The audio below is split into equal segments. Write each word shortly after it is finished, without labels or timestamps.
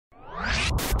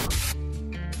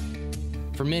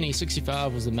For many,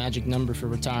 65 was the magic number for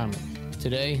retirement.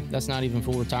 Today, that's not even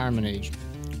full retirement age.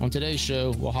 On today's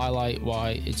show, we'll highlight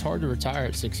why it's hard to retire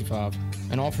at 65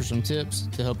 and offer some tips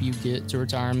to help you get to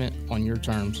retirement on your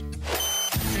terms.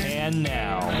 And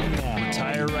now,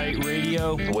 Retire Right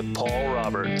Radio with Paul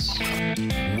Roberts.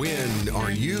 When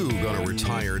are you going to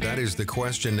retire? That is the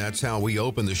question. That's how we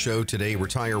open the show today,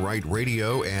 Retire Right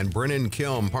Radio. And Brennan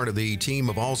Kim, part of the team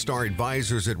of all-star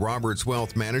advisors at Roberts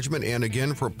Wealth Management. And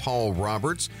again, for Paul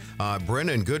Roberts.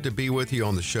 Brennan, good to be with you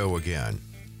on the show again.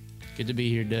 Good to be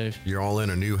here, Dave. You're all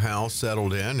in a new house,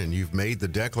 settled in, and you've made the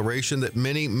declaration that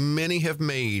many have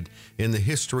made in the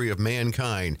history of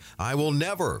mankind. I will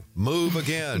never move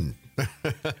again.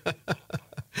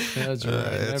 That's right.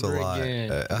 That's never a lie.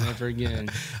 Again. Never again.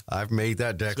 I've made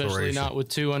that declaration. Especially not with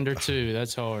 2 under 2.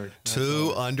 That's hard.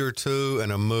 Two under 2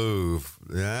 and a move.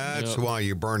 That's why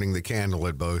you're burning the candle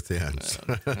at both ends.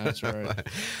 That's right.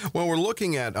 Well, we're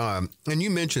looking at, and you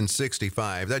mentioned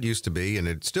 65. That used to be, and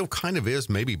it still kind of is,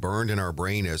 maybe burned in our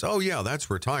brain as, oh yeah, that's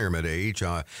retirement age.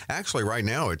 Actually, right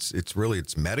now, it's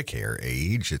Medicare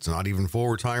age. It's not even full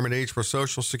retirement age for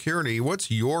Social Security.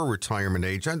 What's your retirement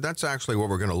age? That's actually what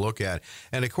we're going to look at.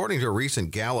 And according to a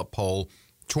recent Gallup poll,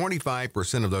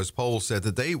 25% of those polls said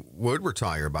that they would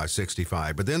retire by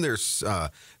 65. But then there's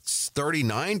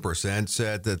 39%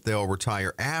 said that they'll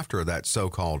retire after that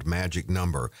so-called magic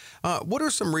number. What are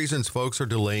some reasons folks are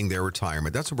delaying their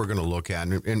retirement? That's what we're going to look at.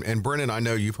 And Brennan, I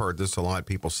know you've heard this a lot,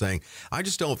 people saying, I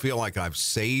just don't feel like I've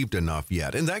saved enough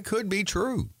yet. And that could be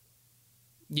true.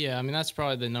 Yeah, I mean, that's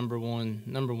probably the number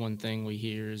one thing we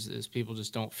hear is people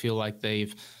just don't feel like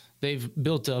they've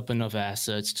built up enough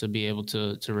assets to be able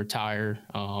to retire,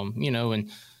 and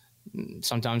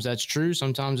sometimes that's true,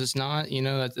 sometimes it's not.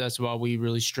 That's why we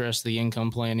really stress the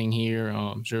income planning here.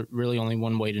 There's really only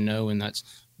one way to know, and that's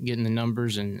getting the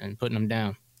numbers and putting them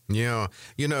down. Yeah,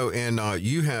 and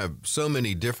you have so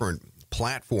many different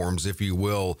platforms, if you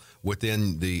will,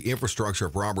 within the infrastructure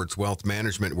of Roberts Wealth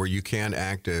Management, where you can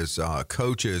act as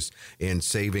coaches in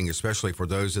saving, especially for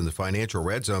those in the financial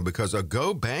red zone, because a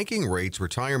Go Banking Rates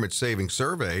retirement savings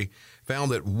survey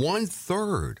found that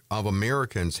 1/3 of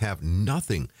Americans have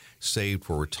nothing saved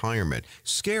for retirement.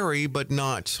 Scary, but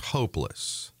not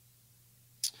hopeless.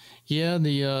 Yeah,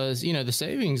 the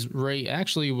savings rate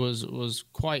actually was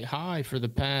quite high for the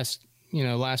past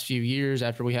last few years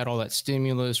after we had all that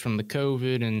stimulus from the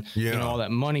COVID and all that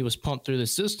money was pumped through the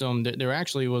system. There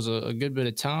actually was a good bit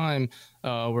of time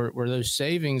where those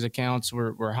savings accounts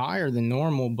were higher than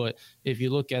normal. But if you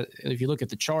look at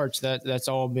the charts, that's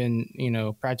all been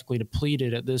practically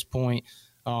depleted at this point.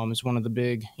 It's one of the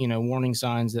big warning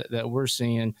signs that we're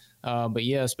seeing. But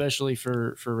yeah, especially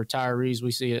for retirees,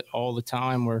 we see it all the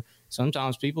time where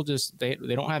sometimes people just they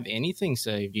don't have anything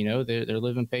saved. They're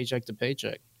living paycheck to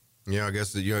paycheck. Yeah, I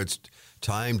guess that it's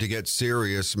time to get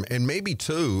serious, and maybe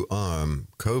too,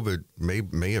 COVID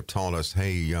may have taught us,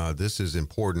 hey, this is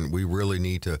important. We really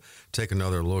need to take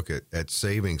another look at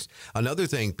savings. Another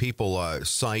thing people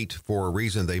cite for a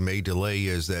reason they may delay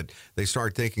is that they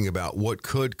start thinking about what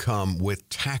could come with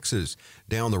taxes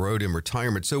down the road in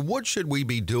retirement. So, what should we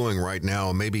be doing right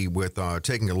now? Maybe with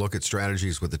taking a look at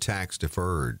strategies with the tax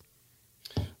deferred.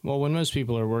 Well, when most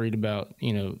people are worried about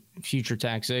future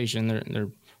taxation,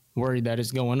 they're worried that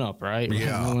it's going up, right?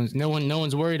 Yeah. No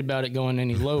one's worried about it going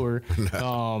any lower.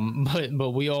 No. But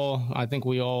I think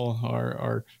we all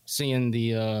are seeing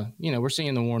we're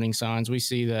seeing the warning signs. We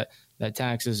see that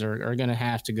taxes are going to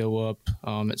have to go up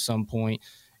at some point.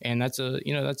 And that's a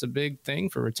big thing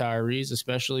for retirees,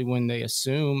 especially when they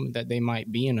assume that they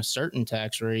might be in a certain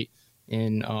tax rate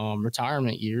in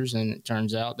retirement years. And it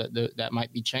turns out that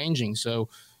might be changing. So,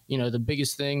 the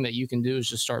biggest thing that you can do is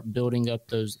just start building up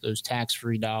those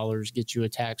tax-free dollars, get you a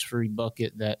tax-free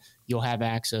bucket that you'll have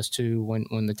access to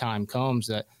when the time comes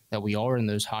that we are in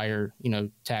those higher,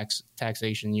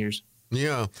 taxation years.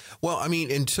 Yeah. Well, I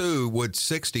mean, and two, with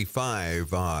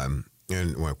 65,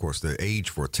 and, well, of course, the age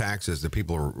for taxes that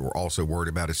people are also worried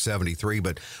about is 73.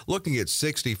 But looking at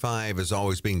 65 as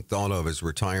always being thought of as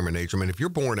retirement age. I mean, if you're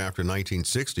born after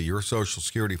 1960, your Social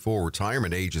Security full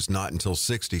retirement age is not until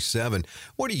 67.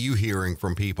 What are you hearing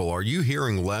from people? Are you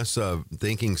hearing less of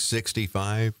thinking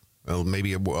 65,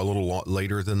 maybe a little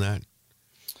later than that?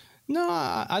 No,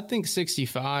 I think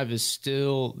 65 is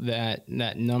still that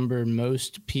number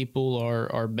most people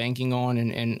are banking on,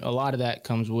 and a lot of that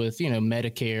comes with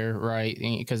Medicare, right?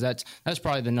 Because that's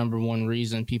probably the number one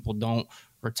reason people don't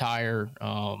retire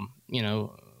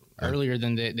earlier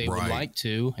than they would like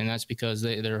to, and that's because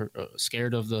they're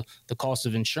scared of the cost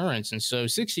of insurance. And so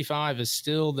 65 is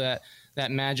still that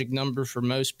magic number for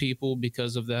most people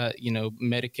because of that,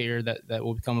 Medicare that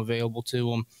will become available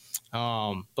to them.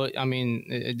 But I mean,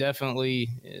 it definitely,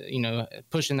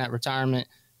 pushing that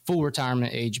full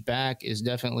retirement age back is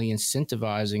definitely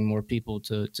incentivizing more people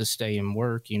to stay and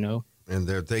work, And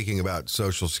they're thinking about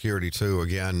Social Security too.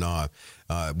 Again,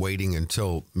 waiting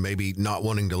until maybe not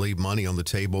wanting to leave money on the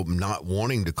table, not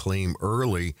wanting to claim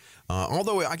early.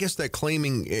 Although I guess that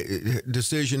claiming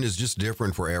decision is just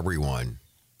different for everyone.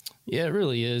 Yeah, it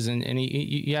really is. And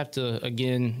you have to,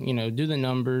 again, do the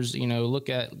numbers, look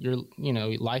at your,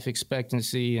 life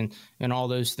expectancy and all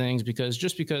those things, because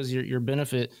just because your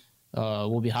benefit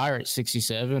will be higher at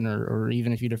 67 or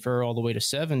even if you defer all the way to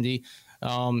 70,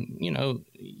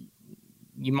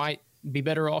 you might be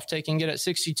better off taking it at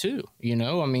 62,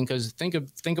 because think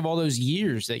of all those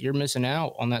years that you're missing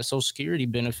out on that Social Security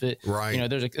benefit. Right.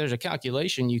 There's a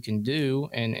calculation you can do,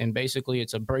 and basically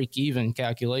it's a break-even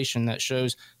calculation that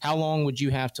shows how long would you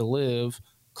have to live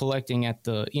collecting at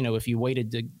the, if you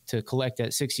waited to collect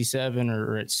at 67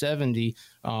 or at 70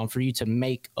 for you to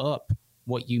make up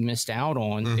what you missed out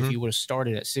on if you would have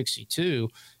started at 62.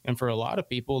 And for a lot of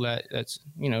people that's,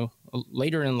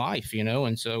 later in life,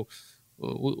 and so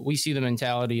we see the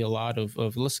mentality a lot of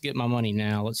let's get my money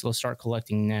now. Let's start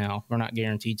collecting now. We're not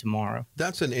guaranteed tomorrow.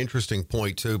 That's an interesting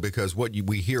point too, because what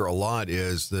we hear a lot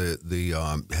is the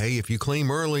hey, if you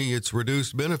claim early, it's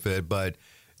reduced benefit, but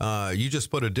you just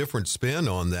put a different spin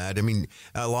on that. I mean,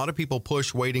 a lot of people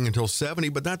push waiting until 70,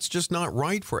 but that's just not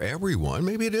right for everyone.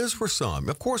 Maybe it is for some.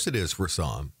 Of course it is for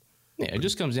some. Yeah, it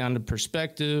just comes down to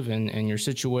perspective and your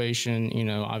situation.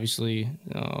 Obviously,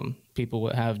 people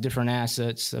that have different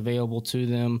assets available to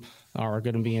them are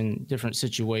going to be in different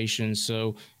situations.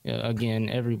 So, again,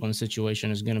 everyone's situation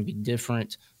is going to be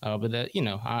different. But that,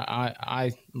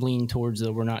 I lean towards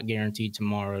we're not guaranteed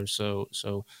tomorrow. So.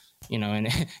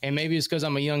 And maybe it's because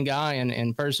I'm a young guy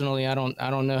and personally, I don't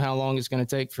know how long it's going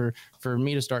to take for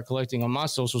me to start collecting on my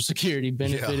Social Security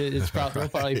benefit. Yeah. It's probably, we'll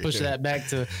probably push that back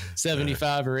to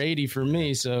 75 or 80 for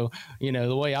me. So,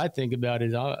 the way I think about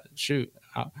it, all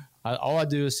I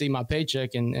do is see my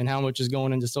paycheck and how much is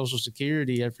going into Social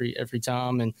Security every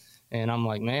time. And I'm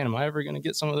like, man, am I ever going to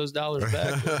get some of those dollars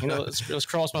back? Let's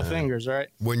cross my fingers, right?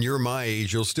 When you're my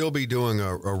age, you'll still be doing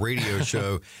a radio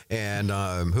show, and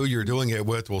who you're doing it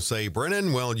with will say,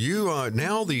 Brennan, well, you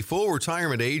now the full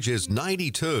retirement age is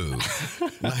 92.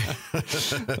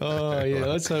 Oh, yeah,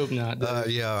 let's hope not.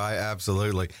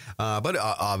 Absolutely. But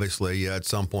obviously, at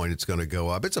some point, it's going to go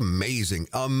up. It's amazing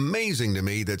to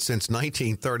me that since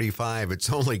 1935, it's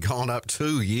only gone up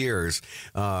 2 years.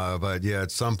 But yeah,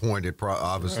 at some point, it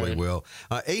obviously will.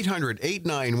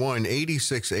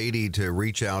 800-891-8680 to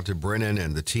reach out to Brennan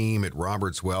and the team at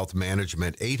Roberts Wealth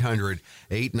Management.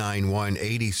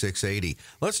 800-891-8680.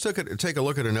 Let's take a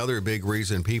look at another big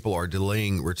reason people are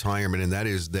delaying retirement, and that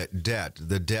is that debt,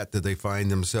 the debt that they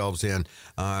find themselves in.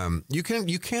 You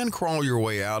can crawl your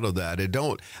way out of that.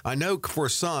 I know for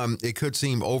some it could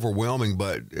seem overwhelming,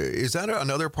 but is that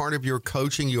another part of your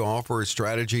coaching you offer,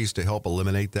 strategies to help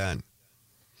eliminate that?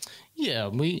 Yeah,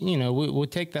 we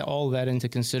take all of that into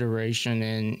consideration,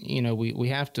 and we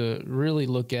have to really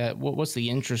look at what's the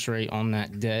interest rate on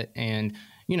that debt. And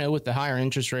with the higher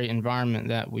interest rate environment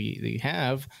that we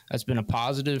have, that's been a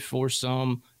positive for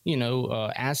some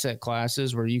asset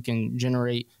classes where you can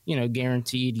generate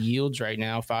guaranteed yields right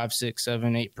now 5, 6,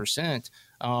 7, 8%.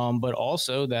 But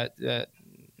also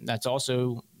that's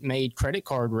also made credit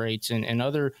card rates and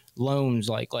other loans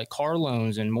like car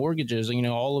loans and mortgages,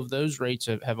 all of those rates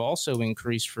have also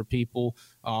increased for people,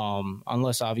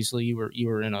 unless obviously you were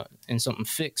in something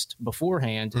fixed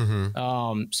beforehand.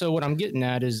 Mm-hmm. So what I'm getting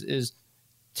at is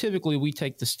typically we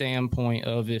take the standpoint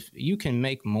of if you can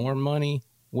make more money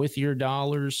with your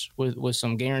dollars with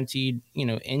some guaranteed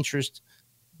interest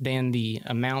than the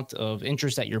amount of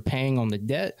interest that you're paying on the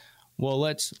debt, well,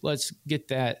 let's get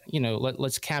that,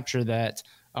 let's capture that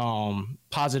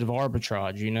positive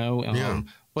arbitrage,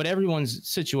 But everyone's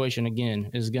situation,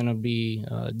 again, is going to be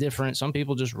different. Some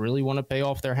people just really want to pay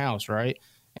off their house, right?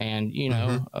 And,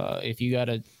 if you got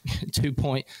a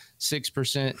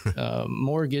 2.6%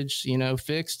 mortgage,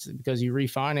 fixed because you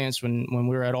refinanced when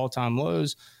we were at all-time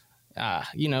lows,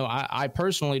 I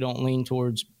personally don't lean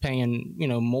towards paying,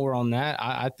 more on that.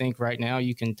 I think right now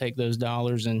you can take those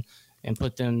dollars and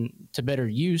put them to better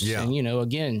use. Yeah. And,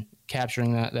 again,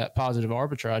 capturing that positive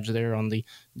arbitrage there on the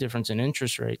difference in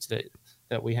interest rates that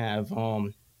we have.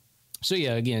 So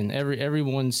yeah, again,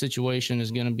 everyone's situation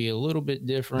is going to be a little bit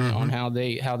different on how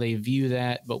they view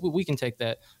that, but we can take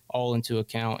that all into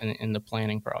account in the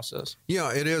planning process.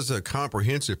 Yeah, it is a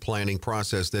comprehensive planning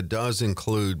process that does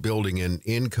include building in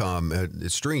income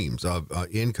streams of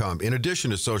income in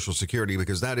addition to Social Security,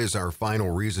 because that is our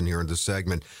final reason here in this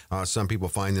segment. Some people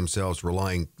find themselves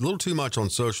relying a little too much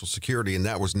on Social Security, and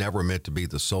that was never meant to be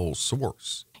the sole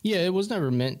source. Yeah, it was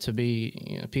never meant to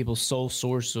be people's sole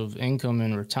source of income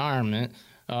in retirement,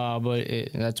 but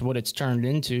that's what it's turned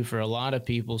into for a lot of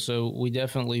people. So we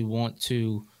definitely want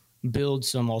to build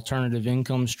some alternative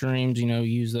income streams,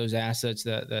 use those assets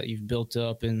that you've built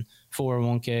up in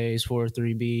 401ks,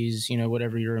 403bs,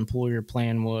 whatever your employer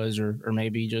plan was, or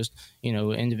maybe just,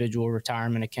 individual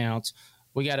retirement accounts.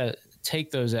 We got to take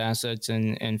those assets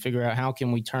and figure out how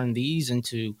can we turn these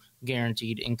into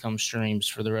guaranteed income streams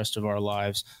for the rest of our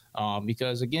lives.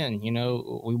 Because again,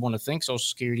 we want to think Social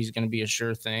Security is going to be a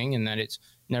sure thing and that it's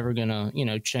never going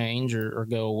to, change or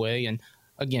go away. And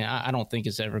again, I don't think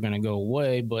it's ever going to go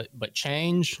away, but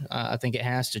change, I think it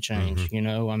has to change.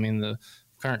 I mean, the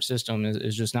current system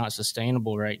is just not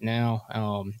sustainable right now.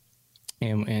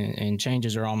 And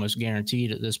changes are almost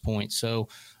guaranteed at this point. So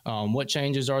what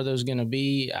changes are those going to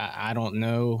be? I don't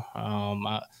know. I'm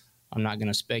not going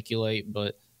to speculate,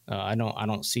 but I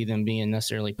don't see them being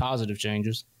necessarily positive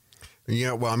changes.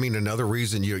 Yeah, well, I mean, another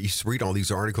reason you read all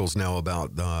these articles now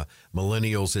about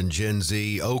millennials and Gen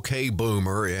Z, okay,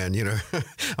 boomer. And,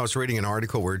 I was reading an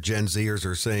article where Gen Zers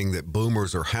are saying that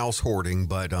boomers are house hoarding,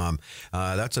 but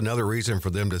that's another reason for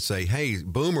them to say, hey,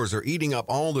 boomers are eating up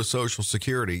all the Social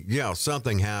Security. Yeah,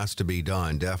 something has to be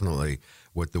done, definitely,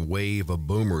 with the wave of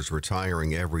boomers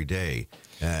retiring every day.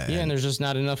 And there's just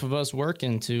not enough of us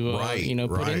working to,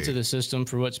 put into the system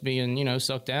for what's being,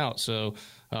 sucked out. So,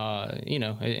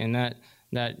 and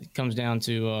that comes down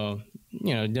to,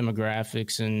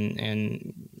 demographics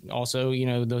and also,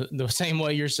 the same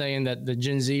way you're saying that the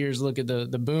Gen Zers look at the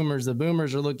boomers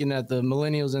are looking at the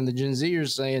millennials and the Gen Zers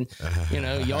saying,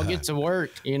 y'all get to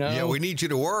work, Yeah, we need you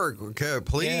to work. Okay,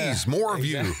 please, more of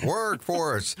you work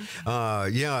for us.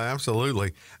 Yeah,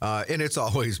 absolutely. And it's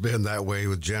always been that way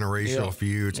with generational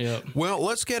feuds. Yep. Well,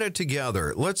 let's get it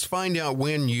together. Let's find out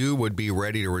when you would be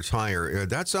ready to retire.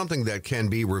 That's something that can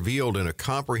be revealed in a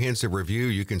comprehensive review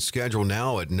you can schedule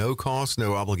now at no cost,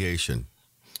 no obligation.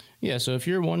 Yeah, so if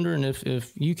you're wondering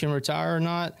if you can retire or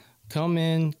not, come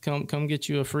get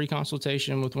you a free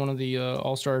consultation with one of the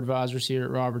All-Star advisors here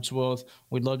at Roberts Wealth.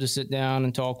 We'd love to sit down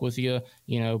and talk with you,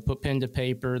 put pen to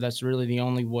paper. That's really the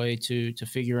only way to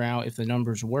figure out if the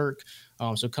numbers work.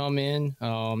 So come in.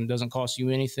 Doesn't cost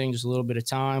you anything, just a little bit of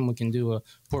time. We can do a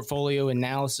portfolio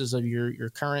analysis of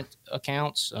your current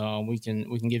accounts. We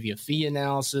can give you a fee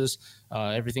analysis.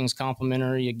 Everything's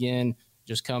complimentary. Again,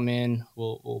 just come in.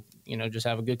 We'll just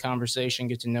have a good conversation,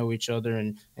 get to know each other,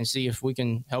 and see if we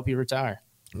can help you retire.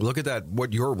 Look at that,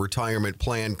 what your retirement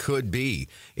plan could be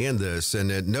in this,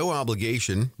 and at no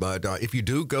obligation. But if you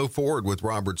do go forward with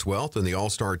Roberts Wealth and the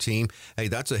All-Star team, hey,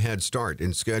 that's a head start in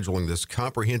scheduling this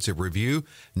comprehensive review.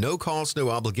 No cost,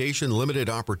 no obligation, limited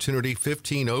opportunity,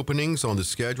 15 openings on the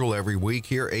schedule every week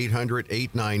here,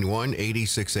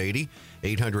 800-891-8680,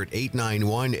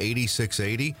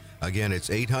 800-891-8680. Again, it's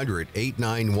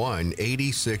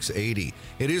 800-891-8680.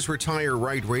 It is Retire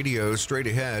Right Radio. Straight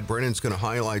ahead, Brennan's going to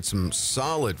highlight some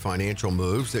solid financial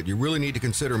moves that you really need to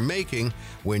consider making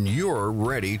when you're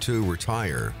ready to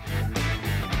retire.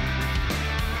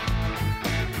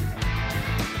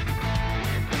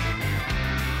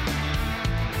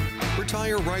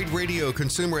 Retire Right Radio,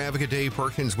 consumer advocate Dave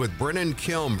Perkins with Brennan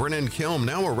Kilm. Brennan Kilm,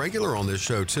 now a regular on this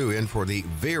show, too, in for the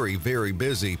very, very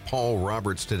busy Paul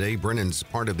Roberts today. Brennan's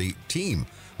part of the team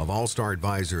of All-Star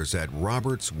advisors at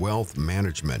Roberts Wealth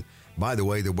Management. By the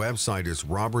way, the website is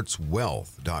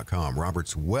robertswealth.com,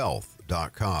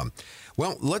 robertswealth.com.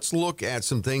 Well, let's look at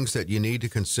some things that you need to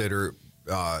consider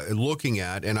looking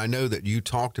at, and I know that you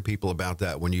talk to people about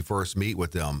that when you first meet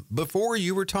with them before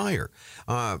you retire.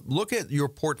 Look at your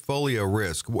portfolio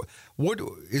risk. What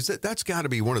is that? That's got to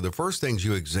be one of the first things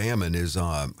you examine is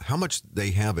how much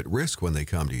they have at risk when they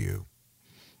come to you.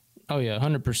 Oh, yeah,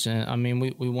 100%. I mean,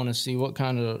 we want to see what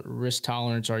kind of risk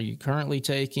tolerance are you currently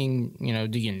taking?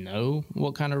 Do you know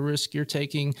what kind of risk you're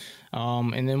taking?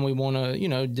 And then we want to,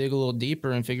 dig a little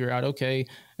deeper and figure out, okay,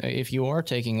 if you are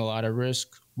taking a lot of risk,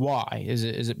 why? Is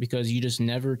it because you just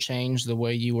never changed the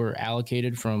way you were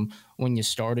allocated from when you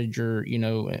started your,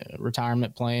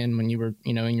 retirement plan when you were,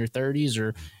 in your 30s?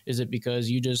 Or is it because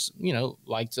you just,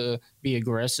 like to be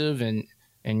aggressive and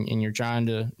you're trying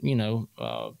to,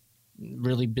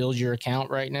 really build your account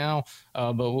right now?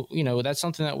 But that's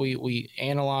something that we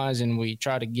analyze, and we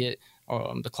try to get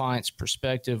the client's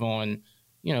perspective on,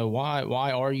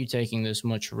 why are you taking this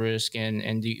much risk,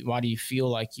 and why do you feel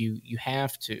like you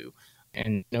have to?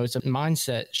 And it's a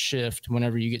mindset shift.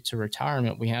 Whenever you get to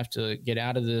retirement, we have to get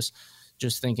out of this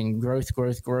just thinking growth,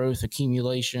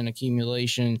 accumulation,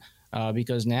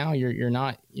 because now you're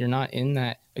not in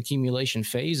that accumulation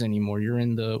phase anymore. You're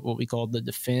in what we call the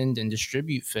defend and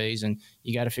distribute phase, and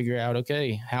you got to figure out,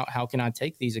 okay, how can I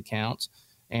take these accounts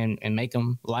and make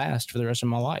them last for the rest of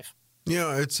my life?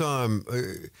 Yeah,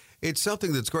 it's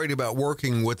something that's great about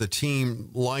working with a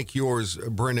team like yours,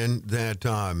 Brennan, that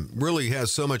really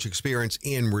has so much experience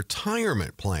in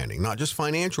retirement planning, not just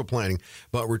financial planning,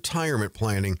 but retirement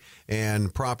planning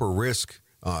and proper risk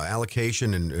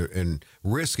allocation and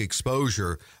risk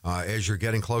exposure as you're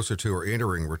getting closer to or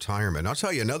entering retirement. I'll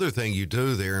tell you another thing you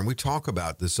do there, and we talk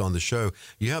about this on the show.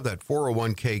 You have that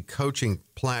 401k coaching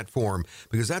platform,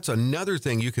 because that's another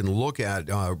thing you can look at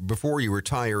before you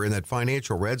retire in that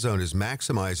financial red zone, is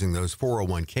maximizing those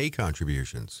 401k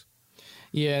contributions.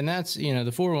 Yeah, and that's, the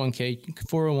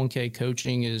 401k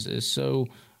coaching is so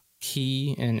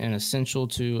key and essential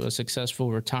to a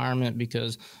successful retirement,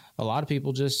 because a lot of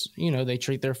people just, they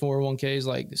treat their 401ks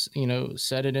like,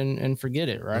 set it and forget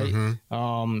it, right?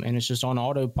 Mm-hmm. And it's just on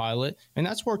autopilot. And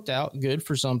that's worked out good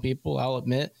for some people, I'll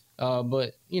admit.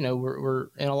 But, we're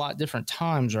in a lot different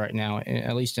times right now,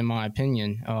 at least in my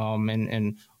opinion.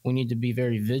 And we need to be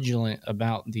very vigilant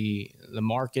about the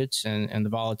markets and the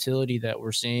volatility that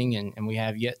we're seeing and we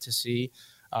have yet to see.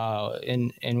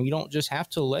 And we don't just have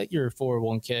to let your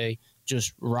 401k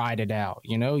just ride it out.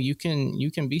 You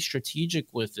can be strategic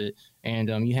with it, and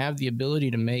you have the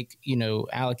ability to make,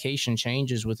 allocation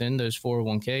changes within those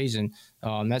 401ks.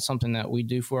 And that's something that we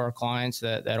do for our clients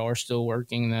that are still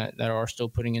working, that are still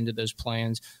putting into those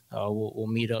plans. We'll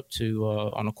meet up to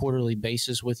on a quarterly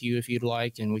basis with you if you'd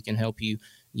like, and we can help you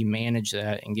manage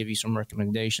that and give you some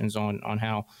recommendations on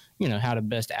how, how to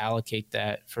best allocate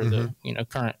that for the,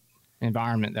 current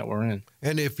environment that we're in.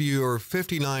 And if you're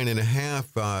 59 and a half,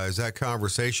 is that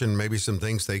conversation maybe some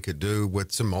things they could do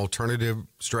with some alternative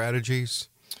strategies?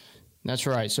 That's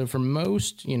right. So for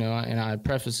most, and I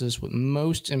preface this with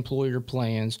most employer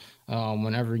plans,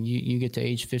 whenever you get to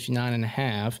age 59 and a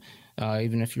half,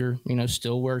 even if you're,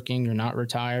 still working, you're not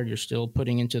retired, you're still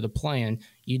putting into the plan,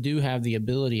 you do have the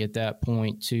ability at that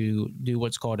point to do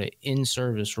what's called an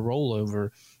in-service rollover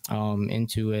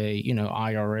into a,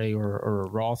 IRA or a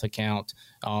Roth account,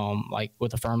 like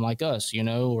with a firm like us,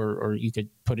 or you could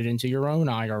put it into your own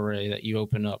IRA that you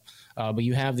open up. But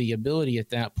you have the ability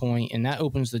at that point, and that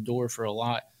opens the door for a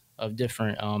lot of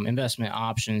different investment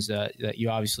options that you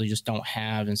obviously just don't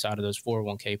have inside of those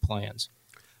 401k plans.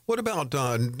 What about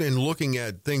in looking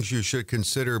at things you should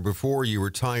consider before you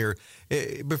retire?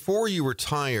 Before you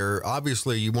retire,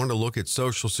 obviously you want to look at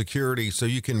Social Security so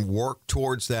you can work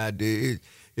towards that,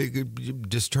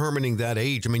 determining that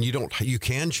age. I mean, you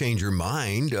can change your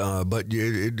mind, but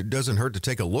it doesn't hurt to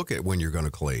take a look at when you're going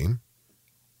to claim.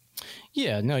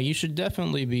 Yeah, no, you should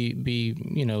definitely be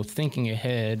thinking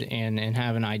ahead and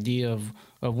have an idea of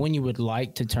when you would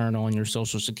like to turn on your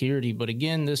Social Security. But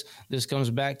again, this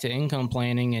comes back to income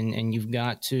planning, and you've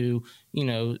got to,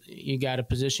 you got to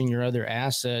position your other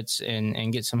assets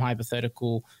and get some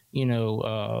hypothetical,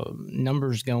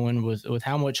 numbers going with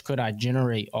how much could I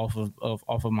generate off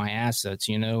of my assets,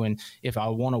 and if I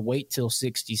want to wait till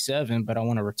 67, but I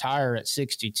want to retire at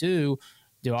 62,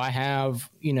 do I have,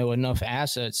 enough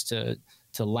assets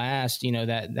to last,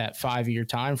 that 5-year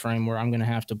time frame where I'm going to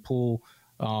have to pull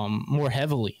more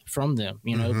heavily from them,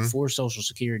 before Social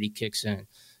Security kicks in.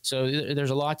 So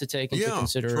there's a lot to take into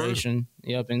consideration.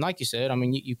 True. Yep. And like you said, I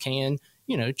mean, you can,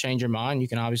 change your mind. You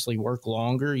can obviously work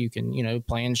longer. You can,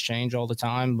 plans change all the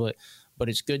time, but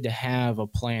it's good to have a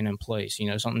plan in place,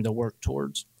 something to work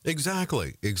towards.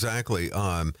 Exactly.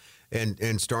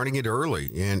 And starting it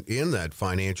early and in that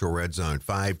financial red zone,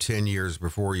 5-10 years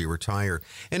before you retire.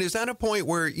 And is that a point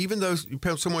where even though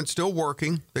someone's still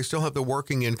working, they still have the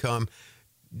working income,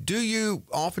 do you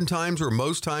oftentimes or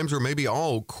most times or maybe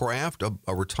all craft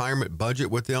a retirement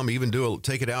budget with them, even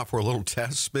take it out for a little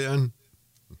test spin?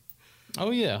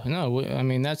 Oh yeah, no, I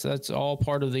mean that's all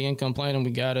part of the income plan, and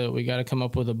we gotta come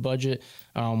up with a budget.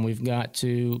 We've got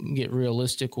to get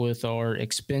realistic with our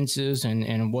expenses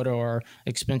and what are our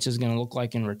expenses going to look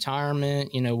like in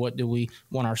retirement. What do we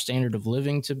want our standard of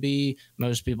living to be?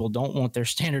 Most people don't want their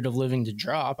standard of living to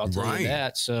drop. I'll tell you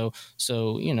that. So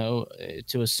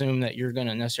to assume that you're going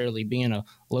to necessarily be in a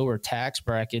lower tax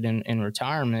bracket in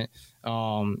retirement,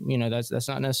 that's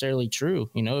not necessarily true.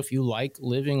 If you like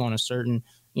living on a certain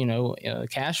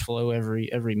cash flow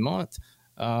every month,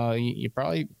 you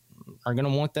probably are going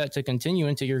to want that to continue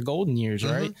into your golden years,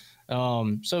 right?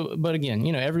 But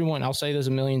again, everyone, I'll say this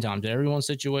a million times, everyone's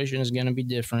situation is going to be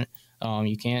different.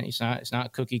 It's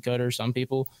not cookie cutter. Some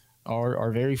people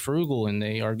are very frugal, and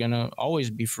they are going to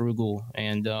always be frugal.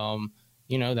 And,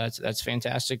 that's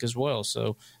fantastic as well.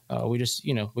 So we just,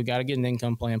 we got to get an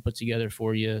income plan put together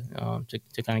for you to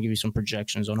kind of give you some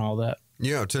projections on all that.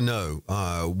 Yeah, to know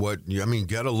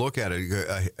got to look at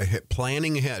it,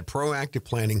 planning ahead, proactive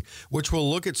planning, which will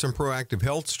look at some proactive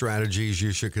health strategies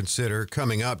you should consider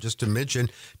coming up. Just to mention,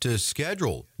 to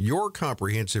schedule your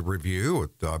comprehensive review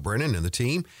with Brennan and the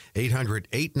team,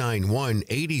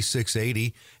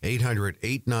 800-891-8680,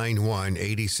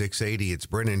 800-891-8680. It's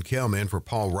Brennan Kelman for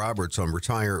Paul Roberts on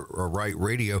Retire Right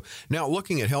Radio. Now,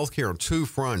 looking at healthcare on two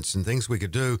fronts and things we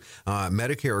could do,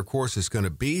 Medicare, of course, is going to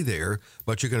be there,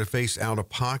 but you're going to face out of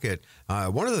pocket.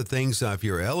 One of the things, if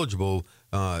you're eligible,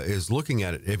 is looking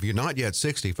at it. If you're not yet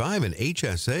 65, an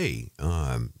HSA,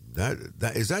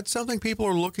 is that something people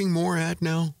are looking more at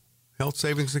now? Health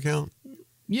savings account?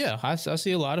 Yeah, I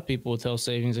see a lot of people with health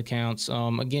savings accounts.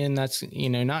 Again, that's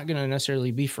not going to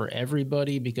necessarily be for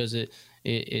everybody, because it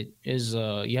is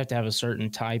you have to have a certain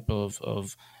type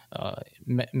of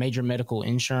major medical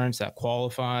insurance that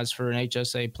qualifies for an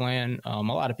HSA plan. A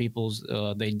lot of people's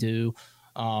they do.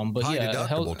 But high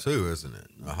deductible too, isn't it?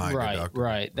 A high deductible.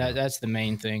 Right. That's the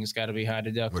main thing. It's got to be high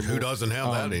deductible. But who doesn't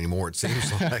have that anymore? It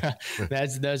seems like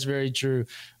that's very true.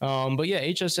 But yeah,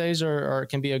 HSAs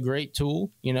can be a great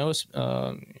tool.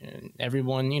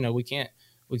 Everyone. We can't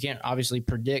obviously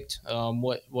predict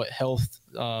what health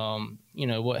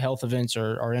what health events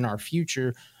are in our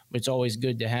future. It's always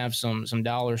good to have some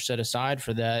dollars set aside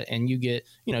for that, and you get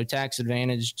tax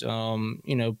advantaged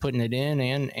putting it in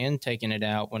and taking it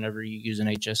out whenever you use an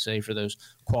HSA for those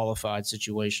qualified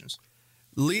situations.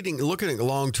 Looking at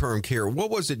long-term care,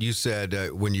 what was it you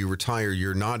said when you retire?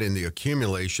 You're not in the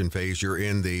accumulation phase. You're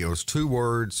in those two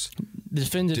words.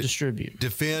 Defend and distribute.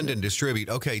 Defend and distribute.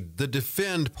 Okay, the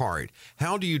defend part.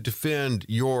 How do you defend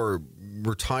your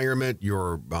retirement,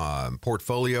 your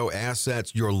portfolio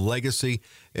assets, your legacy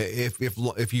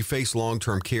if you face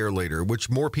long-term care later, which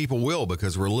more people will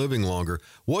because we're living longer?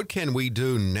 What can we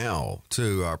do now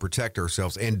to protect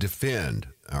ourselves and defend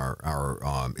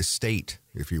our estate,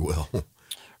 if you will?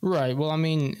 Right. Well,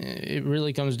 it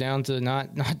really comes down to not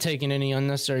taking any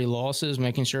unnecessary losses,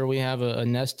 making sure we have a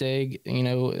nest egg,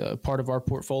 a part of our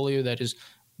portfolio that is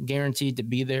guaranteed to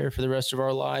be there for the rest of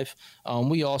our life.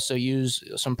 We also use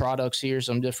some products here,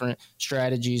 some different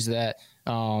strategies that,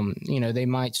 they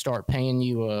might start paying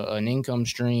you an income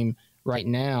stream right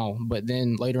now, but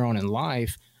then later on in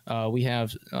life, we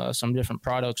have some different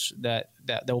products that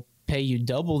they'll pay you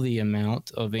double the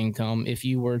amount of income if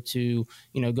you were to,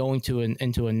 go into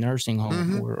a nursing home,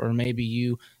 mm-hmm. or maybe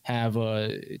you have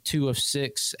 2 of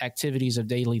 6 activities of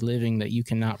daily living that you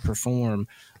cannot perform.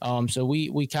 So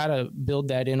we kind of build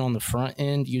that in on the front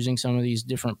end using some of these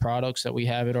different products that we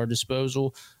have at our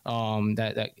disposal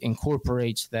that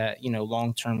incorporates that,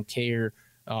 long-term care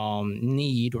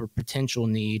need or potential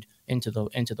need into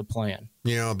the plan.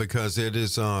 Yeah, because it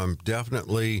is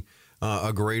definitely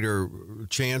a greater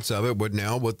chance of it, but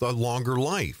now with a longer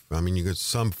life. You get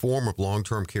some form of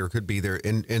long-term care could be there.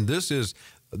 And this is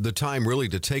the time really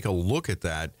to take a look at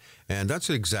that. And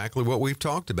that's exactly what we've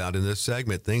talked about in this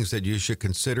segment, things that you should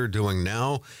consider doing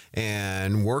now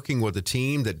and working with a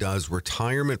team that does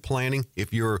retirement planning.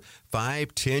 If you're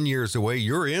 5-10 years away,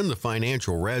 you're in the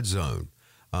financial red zone.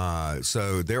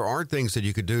 So there are things that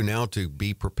you could do now to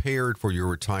be prepared for your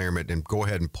retirement and go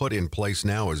ahead and put in place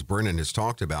now, as Brennan has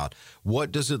talked about.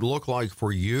 What does it look like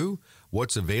for you?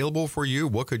 What's available for you?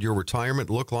 What could your retirement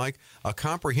look like? A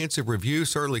comprehensive review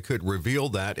certainly could reveal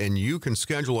that, and you can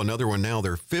schedule another one now.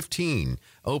 There are 15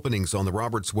 openings on the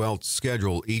Roberts Wealth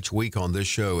schedule each week on this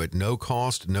show at no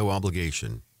cost, no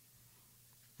obligation.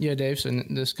 Yeah, Dave. So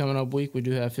this coming up week, we do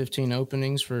have 15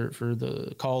 openings for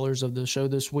the callers of the show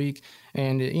this week,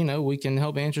 and we can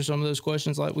help answer some of those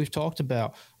questions like we've talked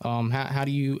about. How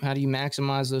do you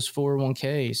maximize those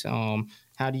 401ks?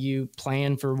 How do you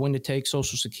plan for when to take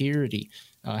Social Security?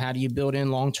 How do you build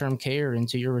in long-term care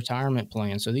into your retirement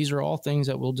plan? So these are all things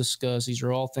that we'll discuss. These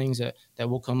are all things that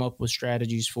we'll come up with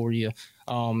strategies for you.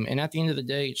 And at the end of the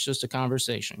day, it's just a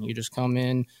conversation. You just come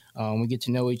in, we get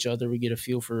to know each other. We get a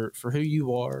feel for who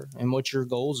you are and what your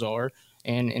goals are.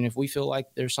 And if we feel like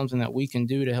there's something that we can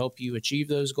do to help you achieve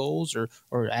those goals or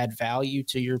add value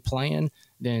to your plan,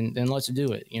 then let's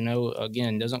do it.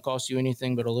 Again, it doesn't cost you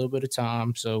anything but a little bit of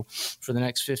time. So for the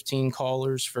next 15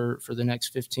 callers, for the next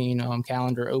 15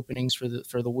 calendar openings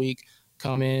for the week,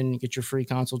 come in, get your free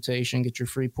consultation, get your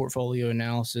free portfolio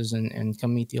analysis, and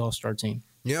come meet the All-Star team.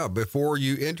 Yeah, before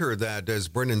you enter that, as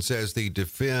Brendan says, the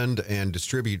defend and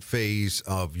distribute phase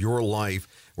of your life,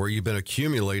 where you've been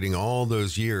accumulating all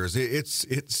those years, it's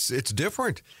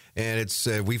different, and it's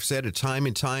we've said it time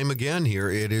and time again here.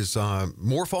 It is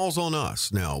more falls on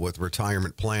us now with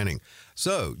retirement planning.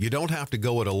 So you don't have to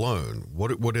go it alone.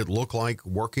 What would it look like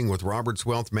working with Roberts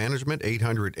Wealth Management?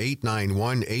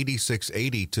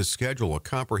 800-891-8680 to schedule a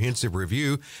comprehensive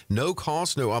review. No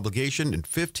cost, no obligation, and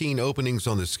 15 openings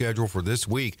on the schedule for this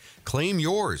week. Claim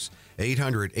yours.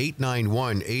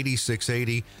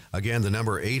 800-891-8680. Again, the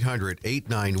number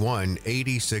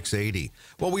 800-891-8680.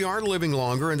 Well, we are living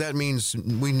longer, and that means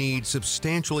we need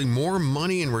substantially more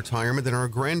money in retirement than our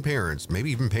grandparents,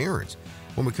 maybe even parents.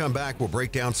 When we come back, we'll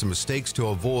break down some mistakes to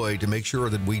avoid to make sure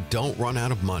that we don't run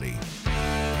out of money.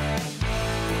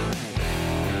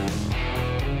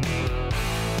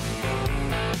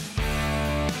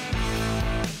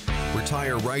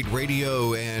 Retire Right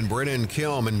Radio and Brennan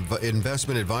Kelm,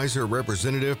 investment advisor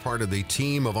representative, part of the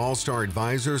team of all-star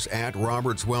advisors at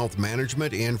Roberts Wealth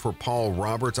Management, in for Paul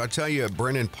Roberts. I tell you,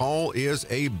 Brennan, Paul is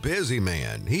a busy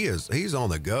man. He's on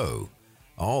the go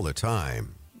all the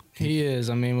time. He is.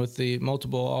 I mean, with the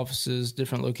multiple offices,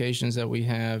 different locations that we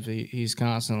have, he's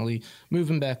constantly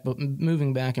moving back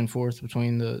and forth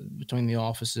between the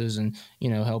offices, and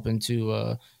helping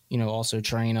to also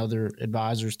train other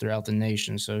advisors throughout the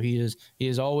nation. So he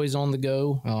is always on the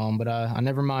go. But I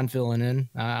never mind filling in.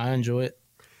 I enjoy it.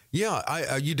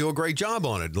 Yeah, you do a great job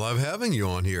on it. Love having you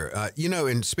on here.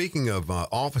 And speaking of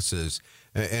offices,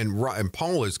 and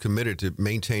Paul is committed to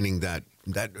maintaining that,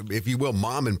 if you will,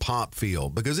 mom and pop feel,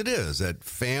 because it is that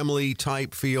family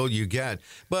type feel you get.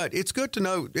 But it's good to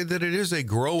know that it is a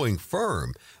growing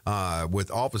firm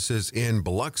with offices in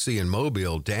Biloxi and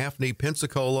Mobile, Daphne,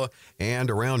 Pensacola,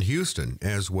 and around Houston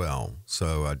as well.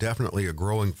 So definitely a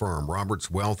growing firm.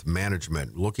 Roberts Wealth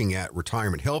Management, looking at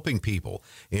retirement, helping people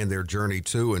in their journey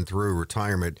to and through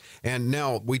retirement. And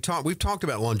now we've talked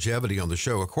about longevity on the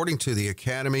show. According to the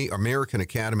American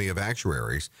Academy of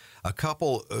Actuaries, a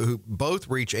couple who both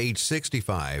reach age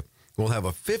 65 will have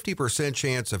a 50%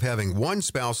 chance of having one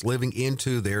spouse living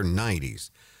into their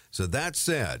 90s. So that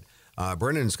said,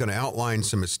 Brendan's going to outline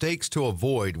some mistakes to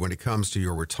avoid when it comes to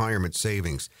your retirement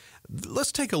savings.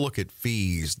 Let's take a look at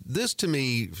fees. This, to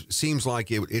me, seems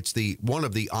like it's one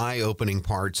of the eye-opening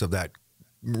parts of that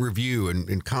review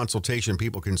and consultation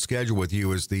people can schedule with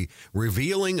you, is the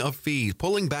revealing of fees,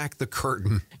 pulling back the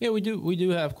curtain. Yeah, we do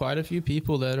have quite a few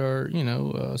people that are,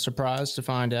 surprised to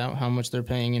find out how much they're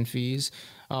paying in fees,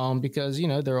 because,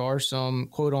 there are some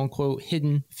quote unquote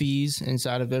hidden fees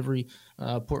inside of every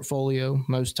portfolio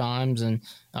most times. And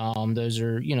those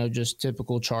are, just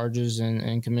typical charges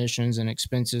and commissions and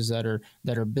expenses that are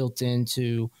built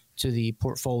into the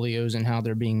portfolios and how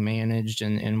they're being managed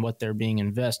and what they're being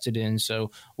invested in. So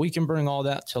we can bring all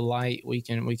that to light. We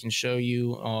can show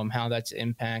you how that's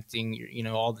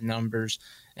impacting, all the numbers.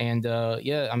 And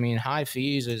high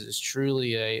fees is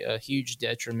truly a huge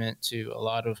detriment to a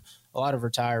lot of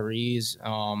retirees.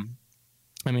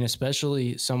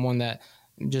 Especially someone that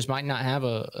just might not have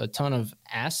a ton of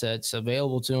assets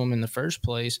available to them in the first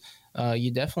place.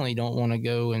 You definitely don't want to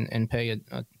go and pay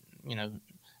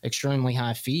extremely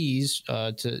high fees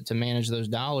to manage those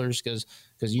dollars, because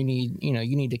you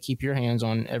need to keep your hands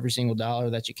on every single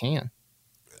dollar that you can.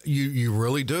 You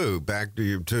really do. Back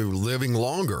to living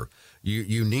longer.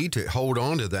 You need to hold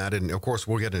on to that. And of course,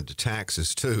 we'll get into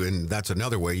taxes too. And that's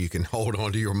another way you can hold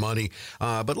on to your money.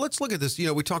 But let's look at this.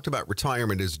 We talked about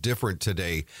retirement is different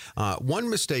today. One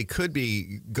mistake could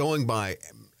be going by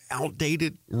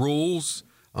outdated rules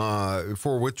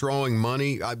for withdrawing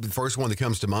money. The first one that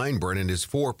comes to mind, Brennan, is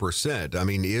 4%. I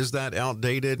mean, is that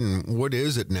outdated? And what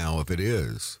is it now if it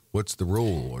is? What's the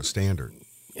rule or standard?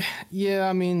 Yeah,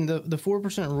 I mean, the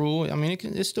 4% rule, I mean,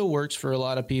 it still works for a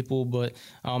lot of people, but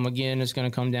again, it's going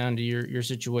to come down to your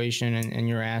situation and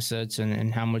your assets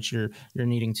and how much you're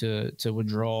needing to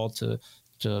withdraw to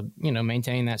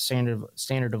maintain that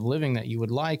standard of living that you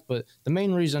would like. But the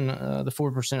main reason the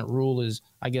 4% rule is,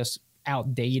 I guess,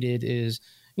 outdated is,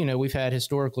 we've had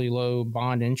historically low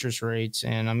bond interest rates,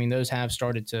 and I mean, those have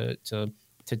started to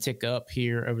tick up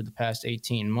here over the past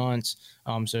 18 months.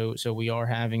 So we are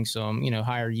having some,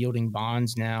 higher yielding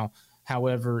bonds now.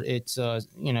 However, it's,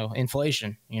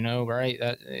 inflation, right?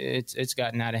 That it's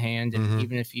gotten out of hand. And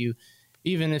even if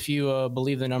you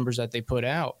believe the numbers that they put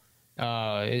out,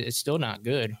 it's still not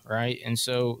good, right? And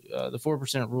so the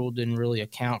 4% rule didn't really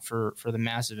account for the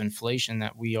massive inflation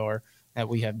that we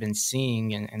have been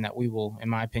seeing and that we will, in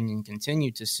my opinion,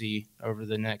 continue to see over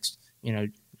the next,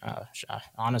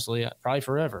 honestly, probably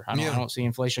forever. I don't see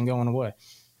inflation going away.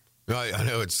 I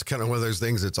know it's kind of one of those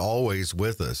things that's always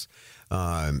with us.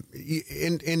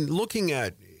 And looking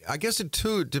at, I guess it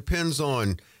too depends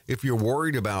on if you're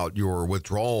worried about your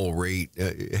withdrawal rate,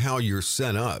 how you're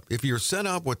set up. If you're set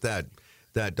up with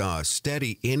that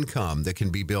steady income that can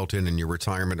be built in your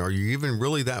retirement, are you even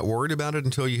really that worried about it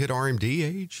until you hit RMD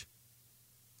age?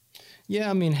 Yeah,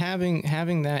 I mean,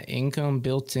 having that income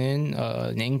built in,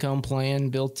 an income plan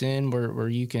built in where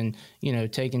you can,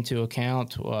 take into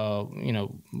account,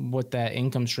 what that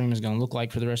income stream is going to look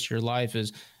like for the rest of your life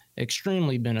is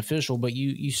extremely beneficial. But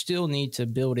you still need to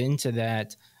build into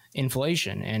that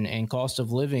inflation and cost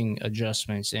of living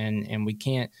adjustments. And we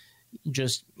can't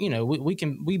just,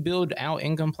 we build out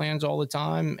income plans all the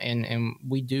time, and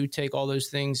we do take all those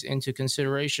things into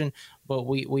consideration, but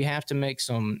we have to make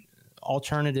some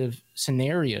alternative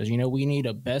scenarios. We need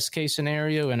a best case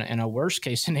scenario and a worst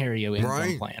case scenario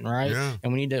income plan, right? Yeah.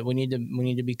 And we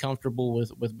need to be comfortable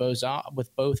with both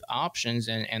options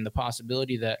and the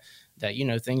possibility that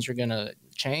things are going to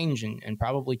change and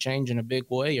probably change in a big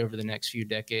way over the next few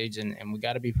decades, and we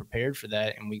got to be prepared for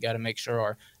that, and we got to make sure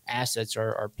our assets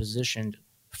are positioned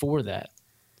for that.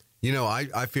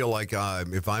 I feel like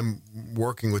if I'm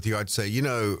working with you, I'd say,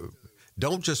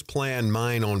 don't just plan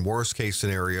mine on worst case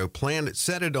scenario.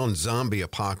 Set it on zombie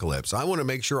apocalypse. I want to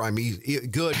make sure I'm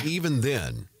good even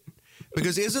then.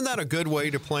 Because isn't that a good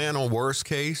way to plan on worst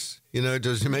case?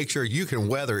 Just to make sure you can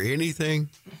weather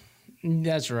anything?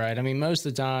 That's right. I mean, most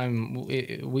of the time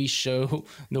we show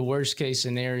the worst case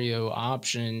scenario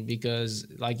option because,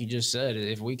 like you just said,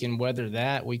 if we can weather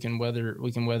that, we can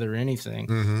weather anything.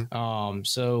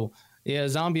 Mm-hmm. Yeah,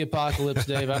 zombie apocalypse,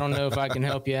 Dave. I don't know if I can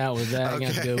help you out with that. Okay.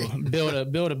 You have to go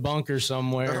build a bunker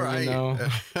somewhere, right.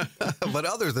 But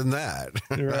other than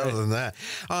that,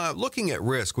 looking at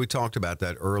risk, we talked about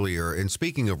that earlier. And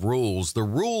speaking of rules, the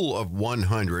rule of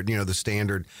 100, the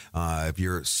standard, if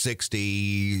you're 60,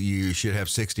 you should have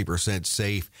 60%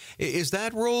 safe. Is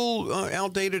that rule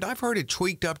outdated? I've heard it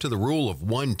tweaked up to the rule of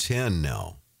 110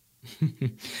 now.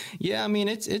 Yeah, I mean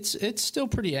it's still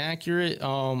pretty accurate.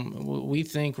 We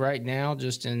think right now,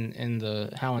 just in the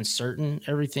how uncertain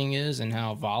everything is and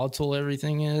how volatile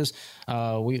everything is,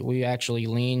 we actually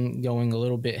lean going a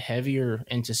little bit heavier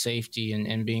into safety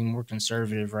and being more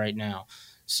conservative right now.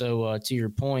 So to your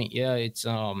point, yeah, it's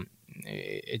a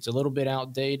little bit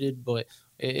outdated, but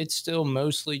it's still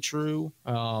mostly true.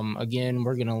 Again,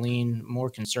 we're going to lean more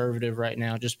conservative right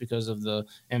now just because of the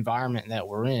environment that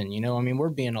we're in. We're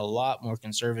being a lot more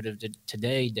conservative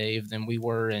today, Dave, than we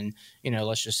were in,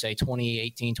 let's just say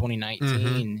 2018, 2019,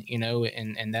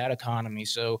 mm-hmm. in that economy.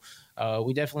 So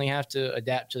we definitely have to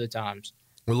adapt to the times.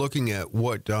 We're looking at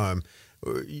what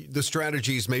the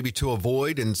strategies maybe to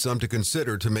avoid and some to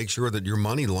consider to make sure that your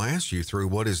money lasts you through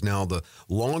what is now the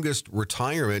longest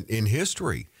retirement in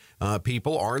history.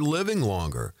 People are living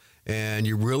longer, and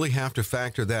you really have to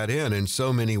factor that in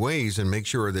so many ways and make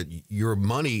sure that your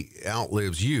money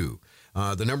outlives you.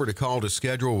 The number to call to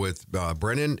schedule with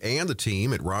Brennan and the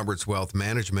team at Roberts Wealth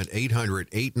Management,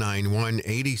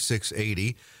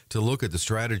 800-891-8680, to look at the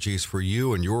strategies for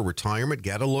you and your retirement.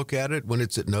 Got to look at it when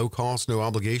it's at no cost, no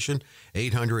obligation,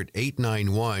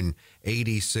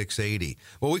 800-891-8680.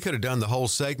 Well, we could have done the whole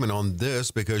segment on this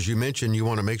because you mentioned you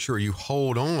want to make sure you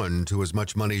hold on to as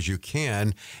much money as you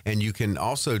can, and you can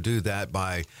also do that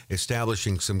by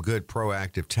establishing some good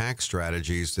proactive tax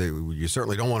strategies. You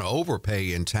certainly don't want to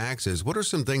overpay in taxes. What are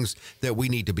some things that we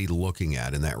need to be looking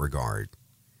at in that regard?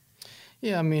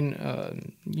 Yeah, I mean,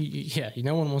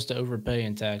 no one wants to overpay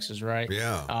in taxes, right?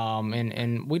 Yeah.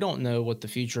 And we don't know what the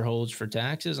future holds for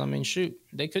taxes. I mean, shoot,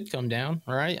 they could come down,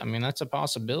 right? I mean, that's a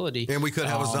possibility. And we could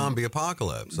have a zombie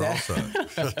apocalypse also.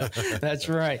 That's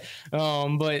right.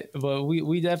 But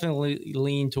we definitely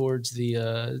lean towards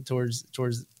the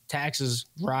towards taxes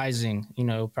rising,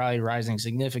 probably rising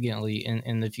significantly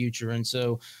in the future. And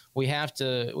so we have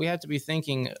to be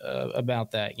thinking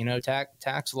about that.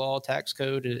 Tax law, tax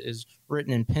code is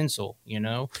written in pencil, and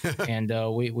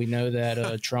we know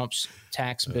that Trump's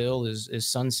tax bill is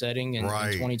sunsetting in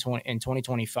 2020 in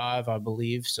 2025, I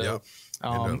believe. So yep.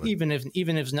 Even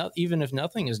if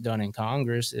nothing is done in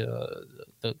Congress,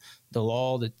 the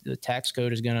law, the tax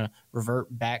code is going to revert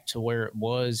back to where it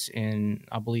was in,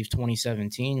 I believe,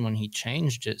 2017 when he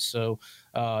changed it. So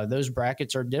those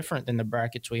brackets are different than the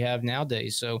brackets we have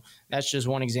nowadays. So that's just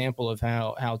one example of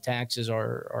how taxes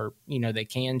are they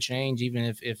can change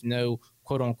even if no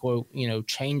quote unquote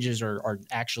changes are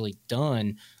actually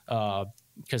done,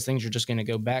 because things are just going to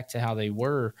go back to how they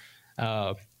were.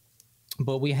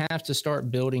 But we have to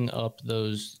start building up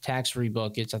those tax-free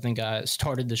buckets. I think I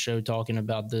started the show talking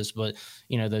about this, but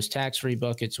those tax-free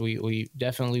buckets, we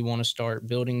definitely want to start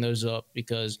building those up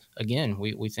because, again,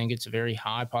 we think it's a very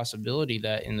high possibility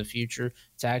that in the future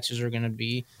taxes are going to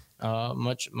be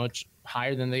much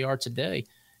higher than they are today.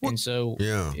 And so,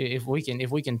 if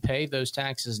we can pay those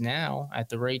taxes now at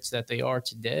the rates that they are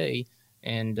today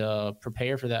and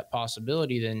prepare for that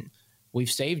possibility, then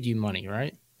we've saved you money,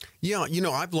 right? Yeah,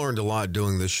 I've learned a lot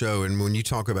doing this show. And when you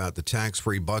talk about the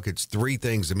tax-free buckets, three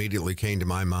things immediately came to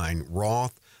my mind.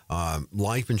 Roth,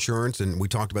 life insurance, and we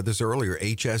talked about this earlier,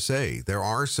 HSA. There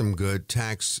are some good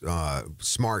tax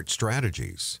smart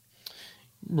strategies.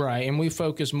 Right, and we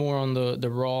focus more on the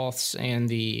Roths and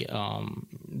the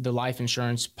life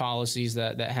insurance policies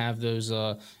that have those.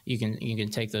 You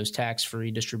can take those tax-free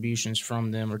distributions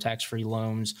from them or tax-free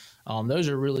loans. Those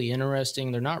are really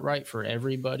interesting. They're not right for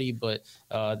everybody, but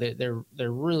they're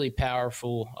really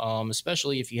powerful,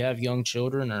 especially if you have young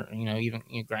children or even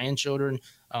grandchildren.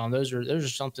 Those are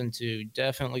something to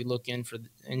definitely look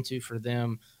into for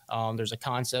them. There's a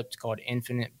concept called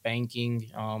infinite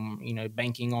banking,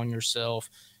 banking on yourself.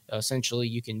 Essentially,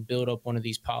 you can build up one of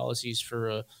these policies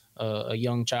for a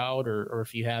young child, or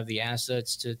if you have the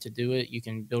assets to do it, you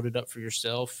can build it up for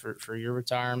yourself for your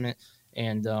retirement.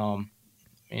 And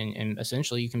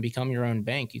essentially, you can become your own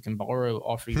bank. You can borrow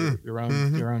off of your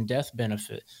own death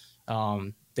benefit.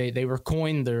 They were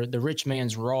coined the rich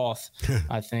man's Roth.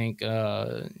 I think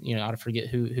I forget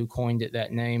who coined it,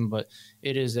 that name, but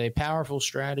it is a powerful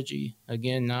strategy.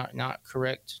 Again, not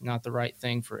correct, not the right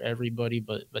thing for everybody,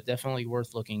 but definitely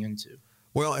worth looking into.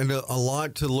 Well, and a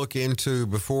lot to look into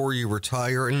before you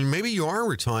retire. And maybe you are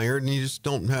retired and you just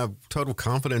don't have total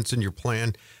confidence in your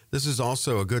plan. This is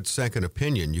also a good second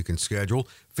opinion you can schedule.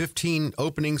 15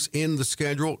 openings in the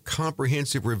schedule,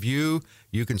 comprehensive review.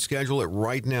 You can schedule it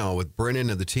right now with Brennan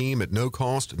and the team at no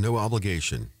cost, no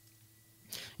obligation.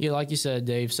 Yeah, like you said,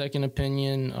 Dave, second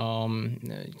opinion,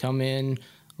 come in.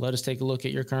 Let us take a look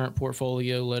at your current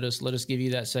portfolio. Let us give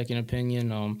you that second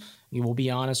opinion. We'll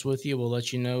be honest with you. We'll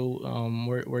let you know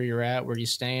where you're at, where you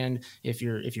stand. If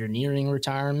you're nearing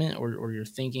retirement or you're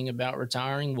thinking about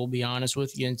retiring, we'll be honest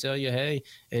with you and tell you, hey,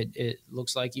 it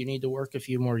looks like you need to work a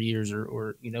few more years,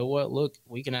 or you know what? Look,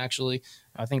 I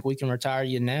think we can retire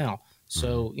you now.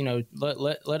 So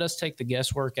let us take the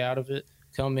guesswork out of it.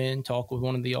 Come in, talk with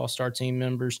one of the All-Star team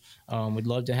members. We'd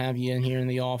love to have you in here in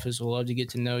the office. We'd love to get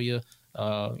to know you.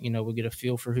 We'll get a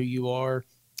feel for who you are,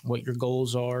 what your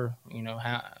goals are,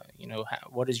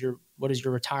 what does your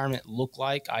retirement look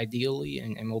like ideally,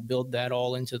 and we'll build that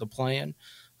all into the plan.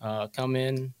 Come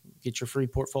in, get your free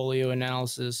portfolio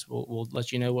analysis. We'll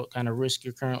let you know what kind of risk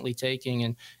you're currently taking,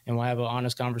 and we'll have an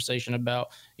honest conversation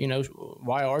about,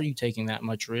 why are you taking that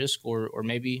much risk, or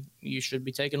maybe you should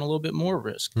be taking a little bit more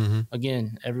risk.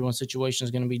 Again, everyone's situation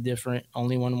is going to be different.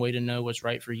 Only one way to know what's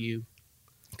right for you.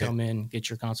 Come in, get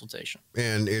your consultation.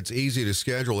 And it's easy to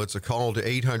schedule. It's a call to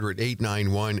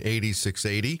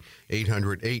 800-891-8680,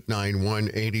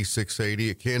 800-891-8680.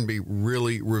 It can be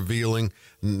really revealing.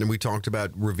 And we talked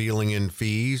about revealing in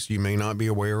fees you may not be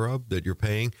aware of that you're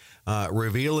paying.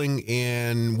 Revealing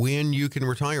in when you can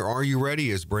retire. Are you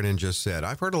ready, as Brennan just said?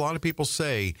 I've heard a lot of people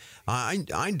say,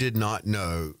 I did not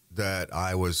know that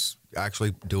I was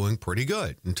actually doing pretty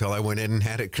good until I went in and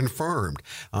had it confirmed.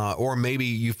 Or maybe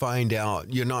you find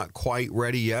out you're not quite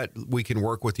ready yet. We can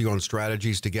work with you on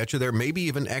strategies to get you there, maybe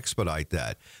even expedite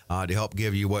that to help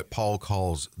give you what Paul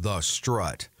calls the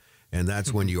strut. And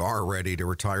that's when you are ready to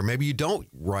retire. Maybe you don't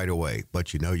right away,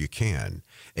 but you can.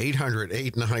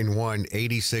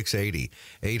 800-891-8680,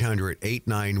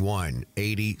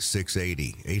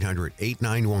 800-891-8680,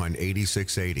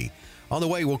 800-891-8680. On the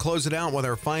way, we'll close it out with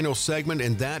our final segment,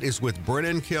 and that is with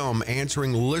Brennan Kelm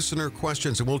answering listener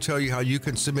questions, and we'll tell you how you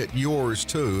can submit yours,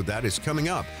 too. That is coming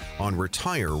up on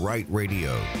Retire Right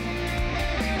Radio.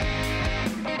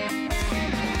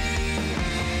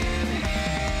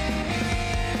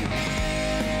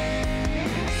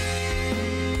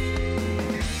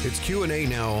 It's Q&A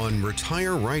now on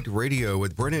Retire Right Radio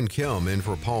with Brennan Kelm. In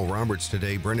for Paul Roberts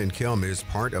today. Brennan Kelm is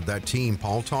part of that team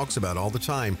Paul talks about all the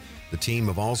time. The team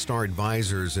of all-star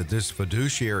advisors at this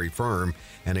fiduciary firm,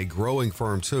 and a growing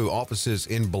firm too. Offices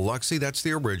in Biloxi, that's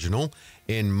the original.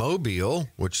 In Mobile,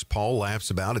 which Paul laughs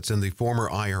about, it's in the former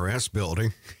IRS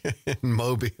building in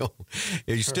Mobile.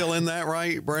 Are you still in that,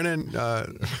 right, Brennan?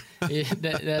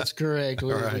 That's correct.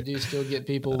 We do still get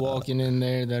people walking in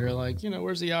there that are like,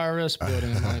 where's the IRS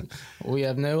building? Like, we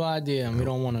have no idea, and we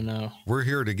don't want to know. We're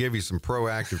here to give you some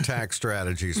proactive tax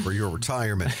strategies for your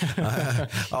retirement.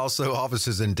 Also,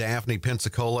 offices in Daphne,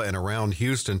 Pensacola, and around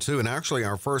Houston, too. And actually,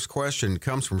 our first question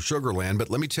comes from Sugar Land, but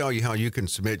let me tell you how you can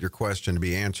submit your question to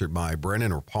be answered by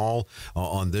Brennan or Paul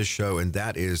on this show, and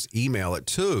that is email it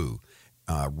to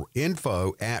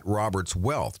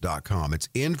info@robertswealth.com. It's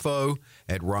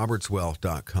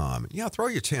info@robertswealth.com. Yeah, throw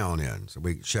your town in so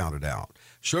we can shout it out.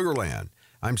 Sugarland,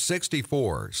 I'm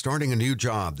 64, starting a new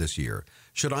job this year.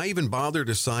 Should I even bother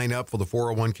to sign up for the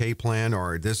 401k plan,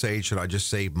 or at this age, should I just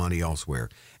save money elsewhere?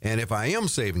 And if I am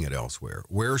saving it elsewhere,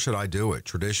 where should I do it?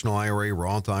 Traditional IRA,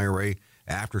 Roth IRA,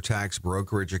 after-tax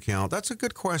brokerage account? That's a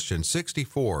good question.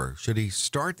 64, should he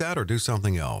start that or do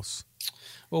something else?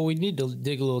 Well, we need to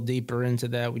dig a little deeper into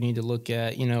that. We need to look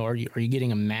at, are you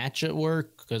getting a match at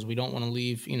work? Because we don't want to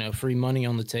leave, free money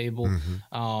on the table.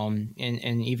 Mm-hmm.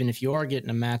 And even if you are getting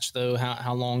a match, though,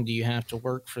 how long do you have to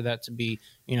work for that to be,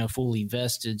 fully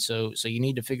vested? So you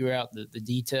need to figure out the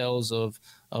details of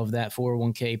that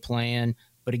 401k plan.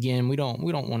 But again, we don't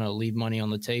want to leave money on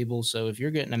the table. So if you're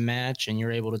getting a match and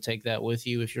you're able to take that with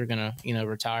you, if you're going to,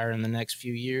 retire in the next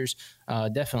few years,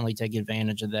 definitely take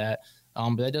advantage of that.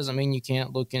 But that doesn't mean you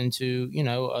can't look into,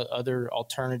 other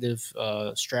alternative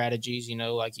strategies,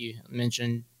 like you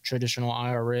mentioned, traditional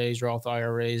IRAs, Roth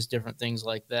IRAs, different things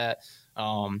like that.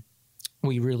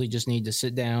 We really just need to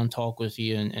sit down, talk with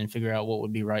you, and figure out what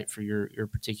would be right for your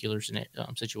particular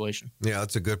situation. Yeah,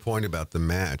 that's a good point about the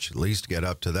match. At least get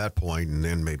up to that point, and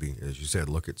then maybe, as you said,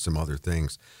 look at some other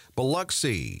things.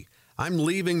 Biloxi, I'm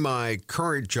leaving my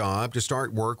current job to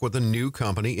start work with a new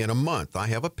company in a month. I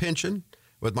have a pension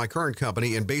with my current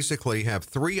company and basically have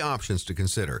three options to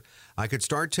consider. I could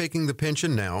start taking the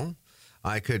pension now,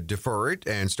 I could defer it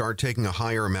and start taking a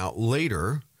higher amount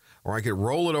later, or I could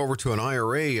roll it over to an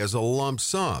IRA as a lump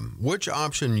sum. Which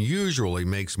option usually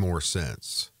makes more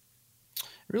sense? It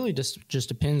really just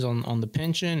depends on the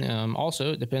pension.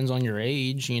 Also, it depends on your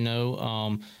age.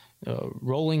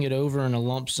 Rolling it over in a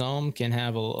lump sum can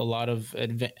have a lot of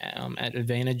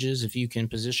advantages if you can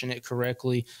position it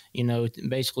correctly.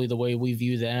 Basically the way we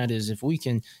view that is if we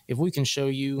can show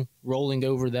you rolling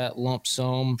over that lump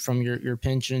sum from your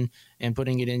pension and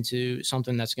putting it into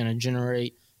something that's going to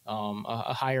generate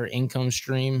a higher income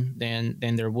stream than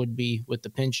there would be with the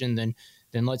pension, then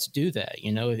let's do that.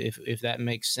 If that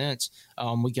makes sense.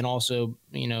 We can also,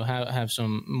 have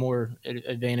some more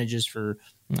advantages for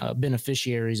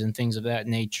beneficiaries and things of that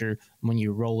nature when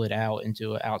you roll it out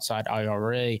into an outside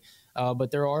IRA.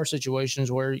 But there are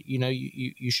situations where,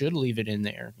 you should leave it in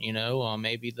there.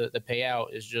 Maybe the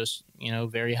payout is just,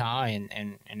 very high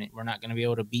and we're not going to be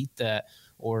able to beat that,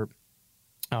 or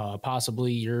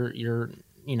possibly you're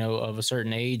of a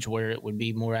certain age where it would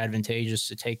be more advantageous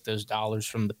to take those dollars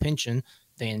from the pension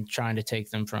than trying to take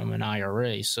them from an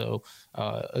IRA. So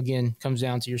again, comes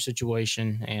down to your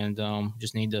situation, and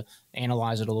just need to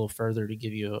analyze it a little further to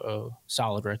give you a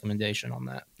solid recommendation on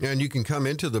that. And you can come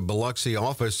into the Biloxi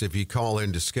office if you call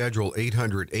in to schedule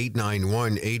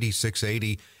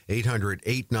 800-891-8680,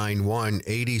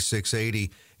 800-891-8680.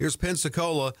 Here's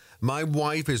Pensacola. My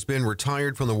wife has been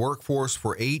retired from the workforce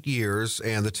for 8 years,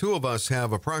 and the two of us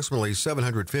have approximately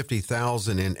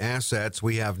 $750,000 in assets.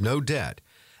 We have no debt.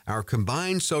 Our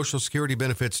combined Social Security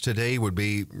benefits today would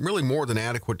be really more than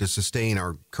adequate to sustain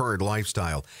our current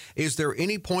lifestyle. Is there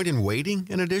any point in waiting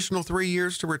an additional 3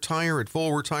 years to retire at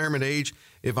full retirement age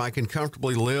if I can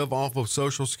comfortably live off of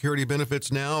Social Security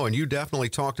benefits now? And you definitely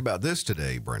talked about this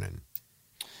today, Brennan.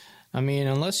 I mean,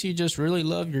 unless you just really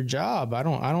love your job, I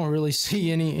don't really see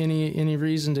any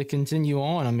reason to continue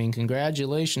on. I mean,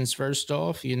 congratulations, first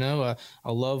off. I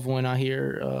love when I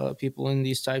hear people in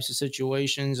these types of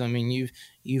situations. I mean,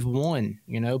 you've won.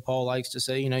 Paul likes to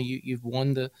say, you've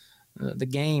won the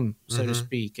game, so to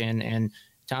speak, and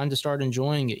time to start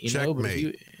enjoying it.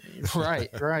 Checkmate.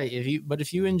 Right.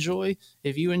 If you enjoy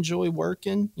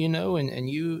working, and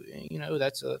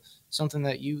that's something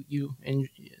that you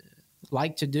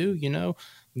like to do,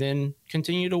 then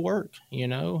continue to work.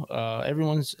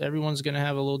 Everyone's going to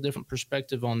have a little different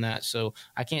perspective on that. So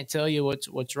I can't tell you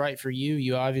what's right for you.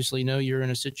 You obviously know you're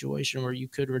in a situation where you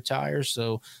could retire.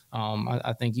 So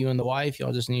I think you and the wife,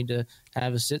 y'all just need to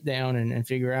have a sit down and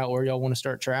figure out where y'all want to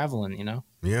start traveling,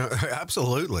 Yeah,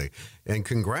 absolutely. And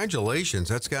congratulations.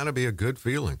 That's got to be a good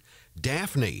feeling.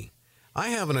 Daphne, I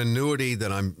have an annuity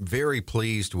that I'm very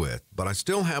pleased with, but I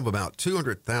still have about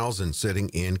 $200,000 sitting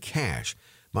in cash.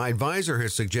 My advisor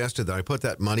has suggested that I put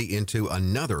that money into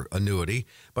another annuity,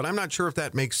 but I'm not sure if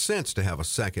that makes sense to have a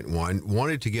second one.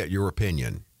 Wanted to get your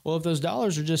opinion. Well, if those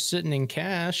dollars are just sitting in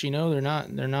cash, they're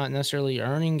not necessarily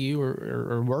earning you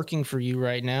or working for you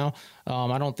right now.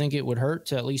 I don't think it would hurt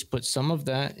to at least put some of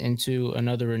that into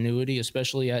another annuity,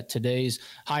 especially at today's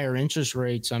higher interest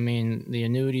rates. I mean, the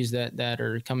annuities that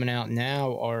are coming out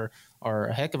now are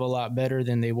a heck of a lot better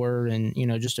than they were in,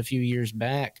 just a few years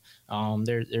back.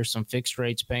 There's some fixed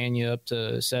rates paying you up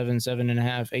to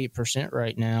 7.5, 8%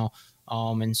 right now.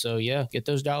 And so, yeah, get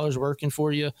those dollars working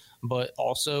for you, but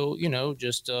also,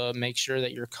 just make sure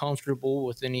that you're comfortable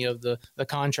with any of the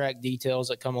contract details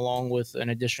that come along with an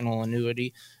additional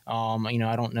annuity.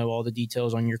 I don't know all the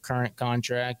details on your current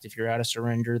contract, if you're out of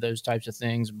surrender, those types of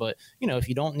things. But, if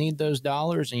you don't need those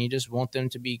dollars and you just want them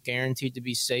to be guaranteed to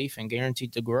be safe and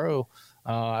guaranteed to grow,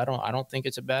 I don't think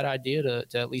it's a bad idea to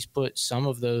at least put some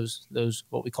of those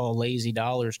what we call lazy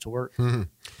dollars to work. Mm-hmm.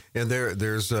 And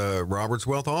there's Robert's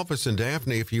Wealth Office in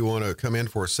Daphne. If you want to come in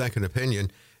for a second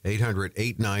opinion,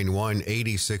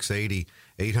 800-891-8680,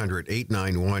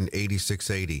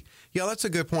 800-891-8680. Yeah, that's a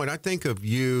good point. I think of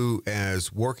you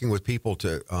as working with people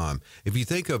to, if you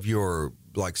think of your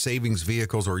like savings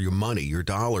vehicles or your money, your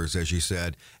dollars, as you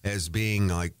said, as being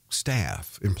like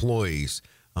staff, employees,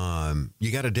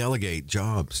 you got to delegate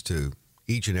jobs to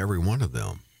each and every one of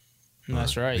them.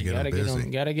 That's right. You got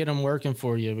to get them working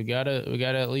for you. We got to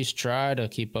at least try to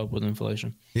keep up with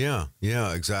inflation. Yeah,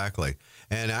 exactly.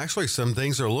 And actually, some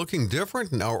things are looking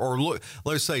different now, or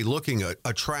let's say looking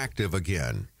attractive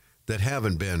again that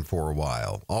haven't been for a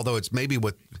while. Although it's maybe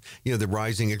with the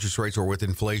rising interest rates or with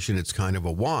inflation, it's kind of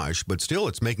a wash, but still,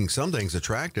 it's making some things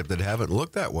attractive that haven't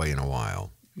looked that way in a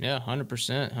while. Yeah,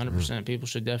 100%. People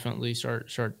should definitely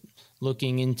start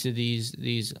looking into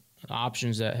these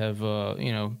options that have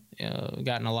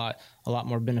gotten a lot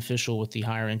more beneficial with the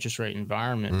higher interest rate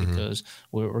environment, because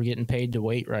we're getting paid to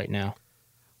wait right now.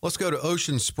 Let's go to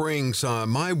Ocean Springs.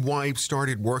 My wife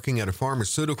started working at a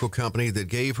pharmaceutical company that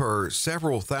gave her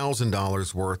several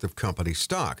 $1,000s worth of company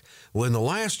stock. Well, in the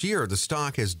last year, the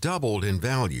stock has doubled in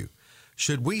value.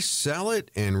 Should we sell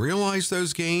it and realize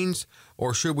those gains,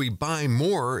 or should we buy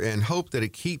more and hope that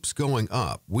it keeps going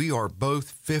up? We are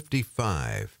both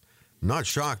 55. I'm not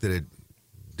shocked that it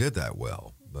did that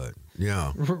well, but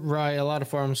yeah. Right. A lot of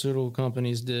pharmaceutical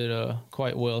companies did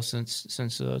quite well since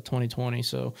 2020.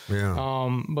 So,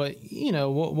 yeah. But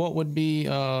what would be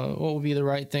the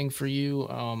right thing for you?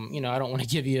 I don't want to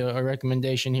give you a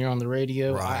recommendation here on the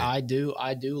radio. Right. I do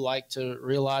like to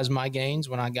realize my gains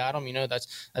when I got them.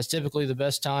 That's typically the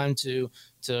best time to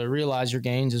realize your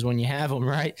gains is when you have them,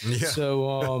 right? Yeah.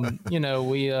 So,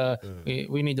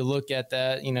 we need to look at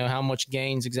that. How much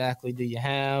gains exactly do you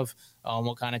have?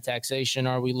 What kind of taxation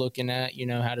are we looking at?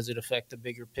 How does it affect the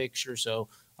bigger picture? So,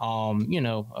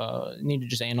 need to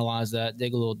just analyze that,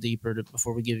 dig a little deeper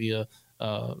before we give you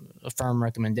a firm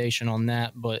recommendation on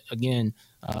that. But again,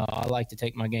 I like to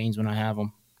take my gains when I have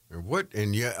them.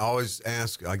 I always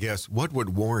ask, I guess, what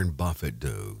would Warren Buffett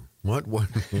do? What would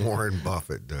Warren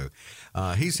Buffett do?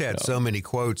 He's had so many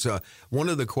quotes. One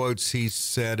of the quotes he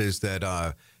said is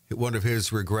that one of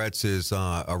his regrets is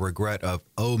a regret of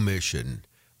omission.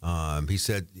 He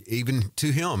said, even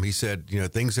to him, he said,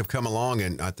 things have come along,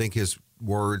 and I think his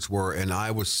words were, and I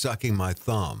was sucking my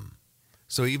thumb.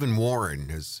 So even Warren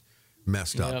has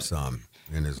messed up some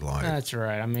in his life. That's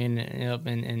right. I mean,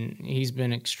 and he's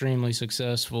been extremely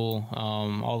successful.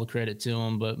 All the credit to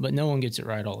him, but no one gets it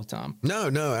right all the time.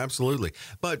 No, absolutely.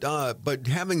 But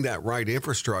having that right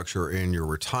infrastructure in your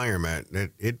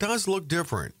retirement, it does look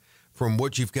different from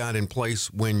what you've got in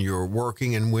place when you're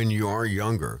working and when you are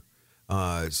younger.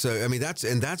 So, I mean,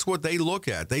 that's what they look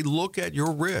at. They look at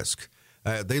your risk.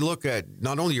 They look at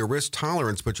not only your risk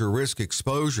tolerance, but your risk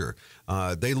exposure.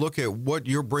 They look at what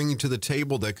you're bringing to the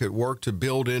table that could work to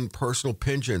build in personal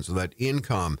pensions, that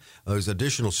income, those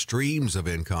additional streams of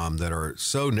income that are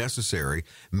so necessary.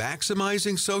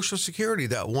 Maximizing Social Security,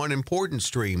 that one important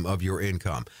stream of your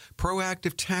income.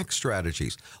 Proactive tax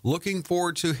strategies. Looking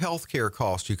forward to health care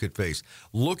costs you could face.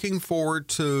 Looking forward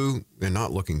to, and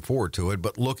not looking forward to it,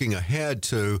 but looking ahead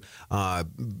to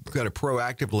kind of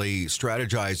proactively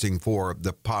strategizing for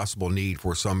the possible need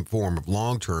for some form of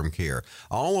long-term care.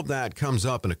 All of that comes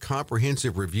up in a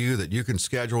comprehensive review that you can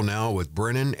schedule now with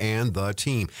Brennan and the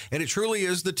team. And it truly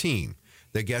is the team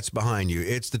that gets behind you.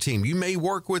 It's the team. You may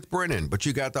work with Brennan, but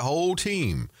you got the whole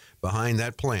team behind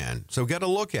that plan. So get a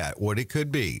look at what it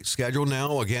could be. Schedule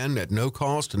now, again, at no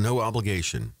cost and no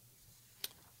obligation.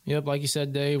 Yep, like you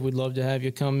said, Dave, we'd love to have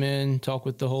you come in, talk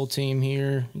with the whole team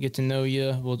here, get to know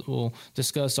you. We'll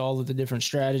discuss all of the different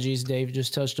strategies Dave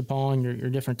just touched upon,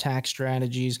 your different tax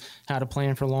strategies, how to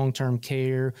plan for long-term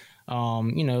care.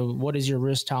 What is your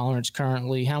risk tolerance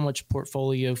currently? How much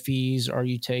portfolio fees are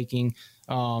you taking?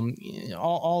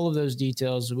 all of those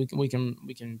details. We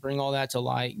can bring all that to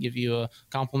light, give you a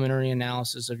complimentary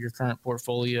analysis of your current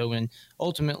portfolio, and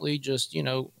ultimately just,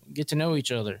 get to know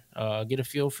each other, get a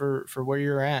feel for where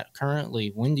you're at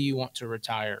currently. When do you want to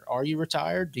retire? Are you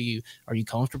retired? Are you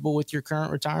comfortable with your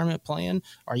current retirement plan?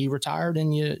 Are you retired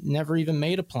and you never even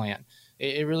made a plan?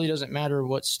 It really doesn't matter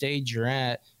what stage you're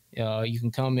at. You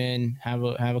can come in, have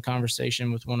a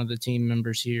conversation with one of the team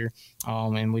members here,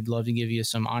 and we'd love to give you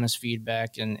some honest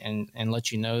feedback and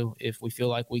let you know if we feel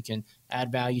like we can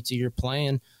add value to your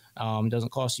plan. It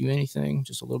doesn't cost you anything,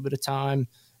 just a little bit of time,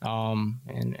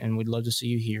 and we'd love to see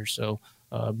you here. So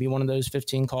be one of those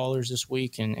 15 callers this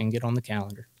week and get on the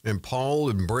calendar. And Paul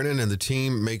and Brennan and the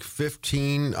team make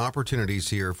 15 opportunities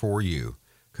here for you.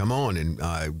 Come on and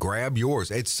grab yours.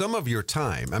 It's some of your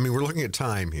time. I mean, we're looking at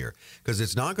time here because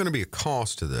it's not going to be a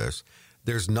cost to this.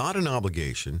 There's not an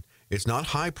obligation. It's not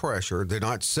high pressure. They're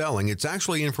not selling. It's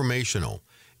actually informational.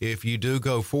 If you do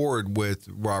go forward with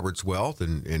Roberts Wealth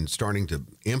and starting to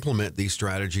implement these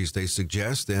strategies they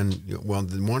suggest, then, well,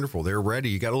 then wonderful. They're ready.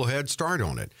 You got a little head start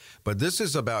on it. But this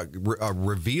is about a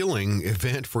revealing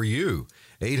event for you.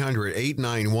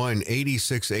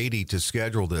 800-891-8680 to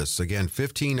schedule this. Again,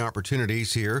 15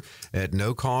 opportunities here at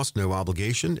no cost, no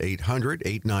obligation.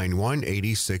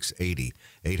 800-891-8680.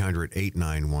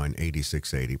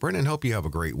 800-891-8680. Brennan, hope you have a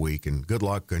great week and good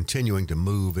luck continuing to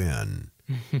move in.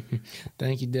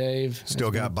 Thank you, Dave.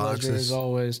 Still got boxes? As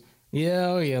always.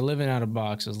 Yeah, living out of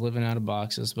boxes,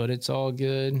 but it's all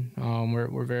good.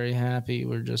 We're very happy.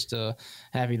 We're just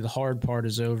happy the hard part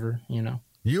is over,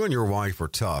 You and your wife are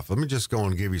tough. Let me just go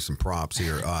and give you some props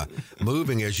here.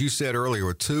 Moving, as you said earlier,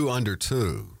 with 2 under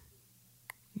 2.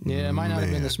 Yeah, it might not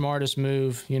have been the smartest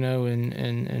move,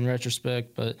 in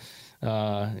retrospect, but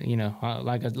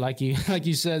like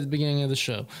you said at the beginning of the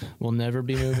show, we'll never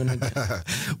be moving again.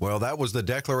 Well, that was the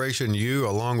declaration you,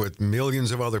 along with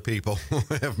millions of other people,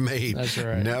 have made. That's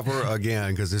right. Never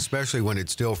again, because especially when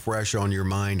it's still fresh on your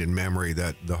mind and memory,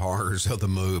 that the horrors of the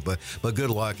move. But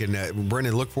good luck, and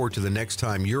Brennan, look forward to the next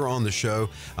time you're on the show.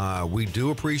 We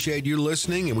do appreciate you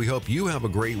listening, and we hope you have a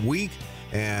great week.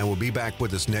 And we'll be back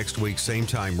with us next week, same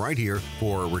time, right here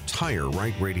for Retire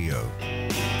Right Radio.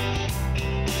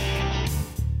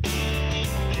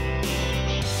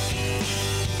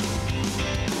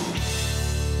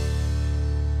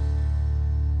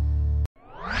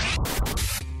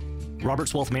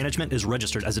 Roberts Wealth Management is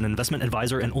registered as an investment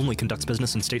advisor and only conducts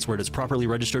business in states where it is properly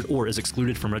registered or is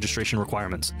excluded from registration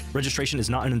requirements. Registration is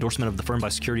not an endorsement of the firm by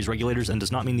securities regulators and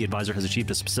does not mean the advisor has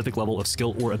achieved a specific level of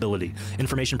skill or ability.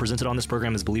 Information presented on this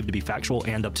program is believed to be factual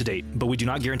and up to date, but we do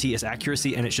not guarantee its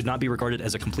accuracy, and it should not be regarded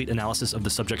as a complete analysis of the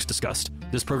subjects discussed.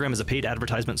 This program is a paid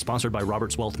advertisement sponsored by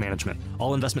Roberts Wealth Management.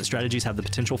 All investment strategies have the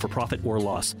potential for profit or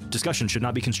loss. Discussion should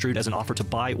not be construed as an offer to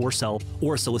buy or sell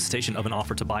or a solicitation of an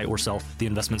offer to buy or sell the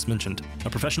investments mentioned. A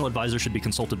professional advisor should be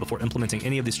consulted before implementing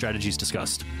any of the strategies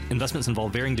discussed. Investments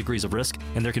involve varying degrees of risk,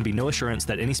 and there can be no assurance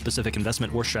that any specific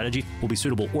investment or strategy will be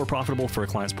suitable or profitable for a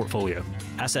client's portfolio.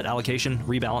 Asset allocation,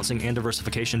 rebalancing, and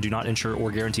diversification do not ensure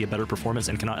or guarantee a better performance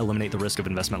and cannot eliminate the risk of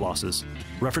investment losses.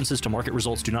 References to market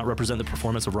results do not represent the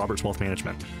performance of Roberts Wealth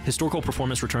Management. Historical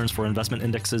performance returns for investment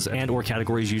indexes and/or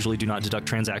categories usually do not deduct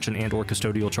transaction and/or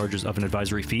custodial charges of an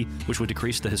advisory fee, which would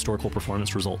decrease the historical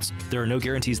performance results. There are no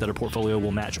guarantees that a portfolio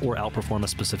will match or outperform a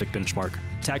specific benchmark.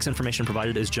 Tax information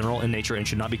provided is general in nature and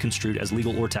should not be construed as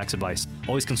legal or tax advice.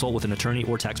 Always consult with an attorney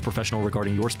or tax professional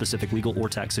regarding your specific legal or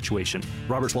tax situation.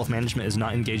 Roberts Wealth Management is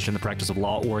not engaged in the practice of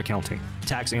law or accounting.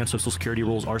 Tax and Social Security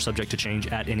rules are subject to change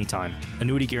at any time.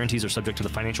 Annuity guarantees are subject to the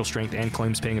financial strength and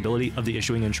claims paying ability of the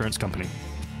issuing insurance company.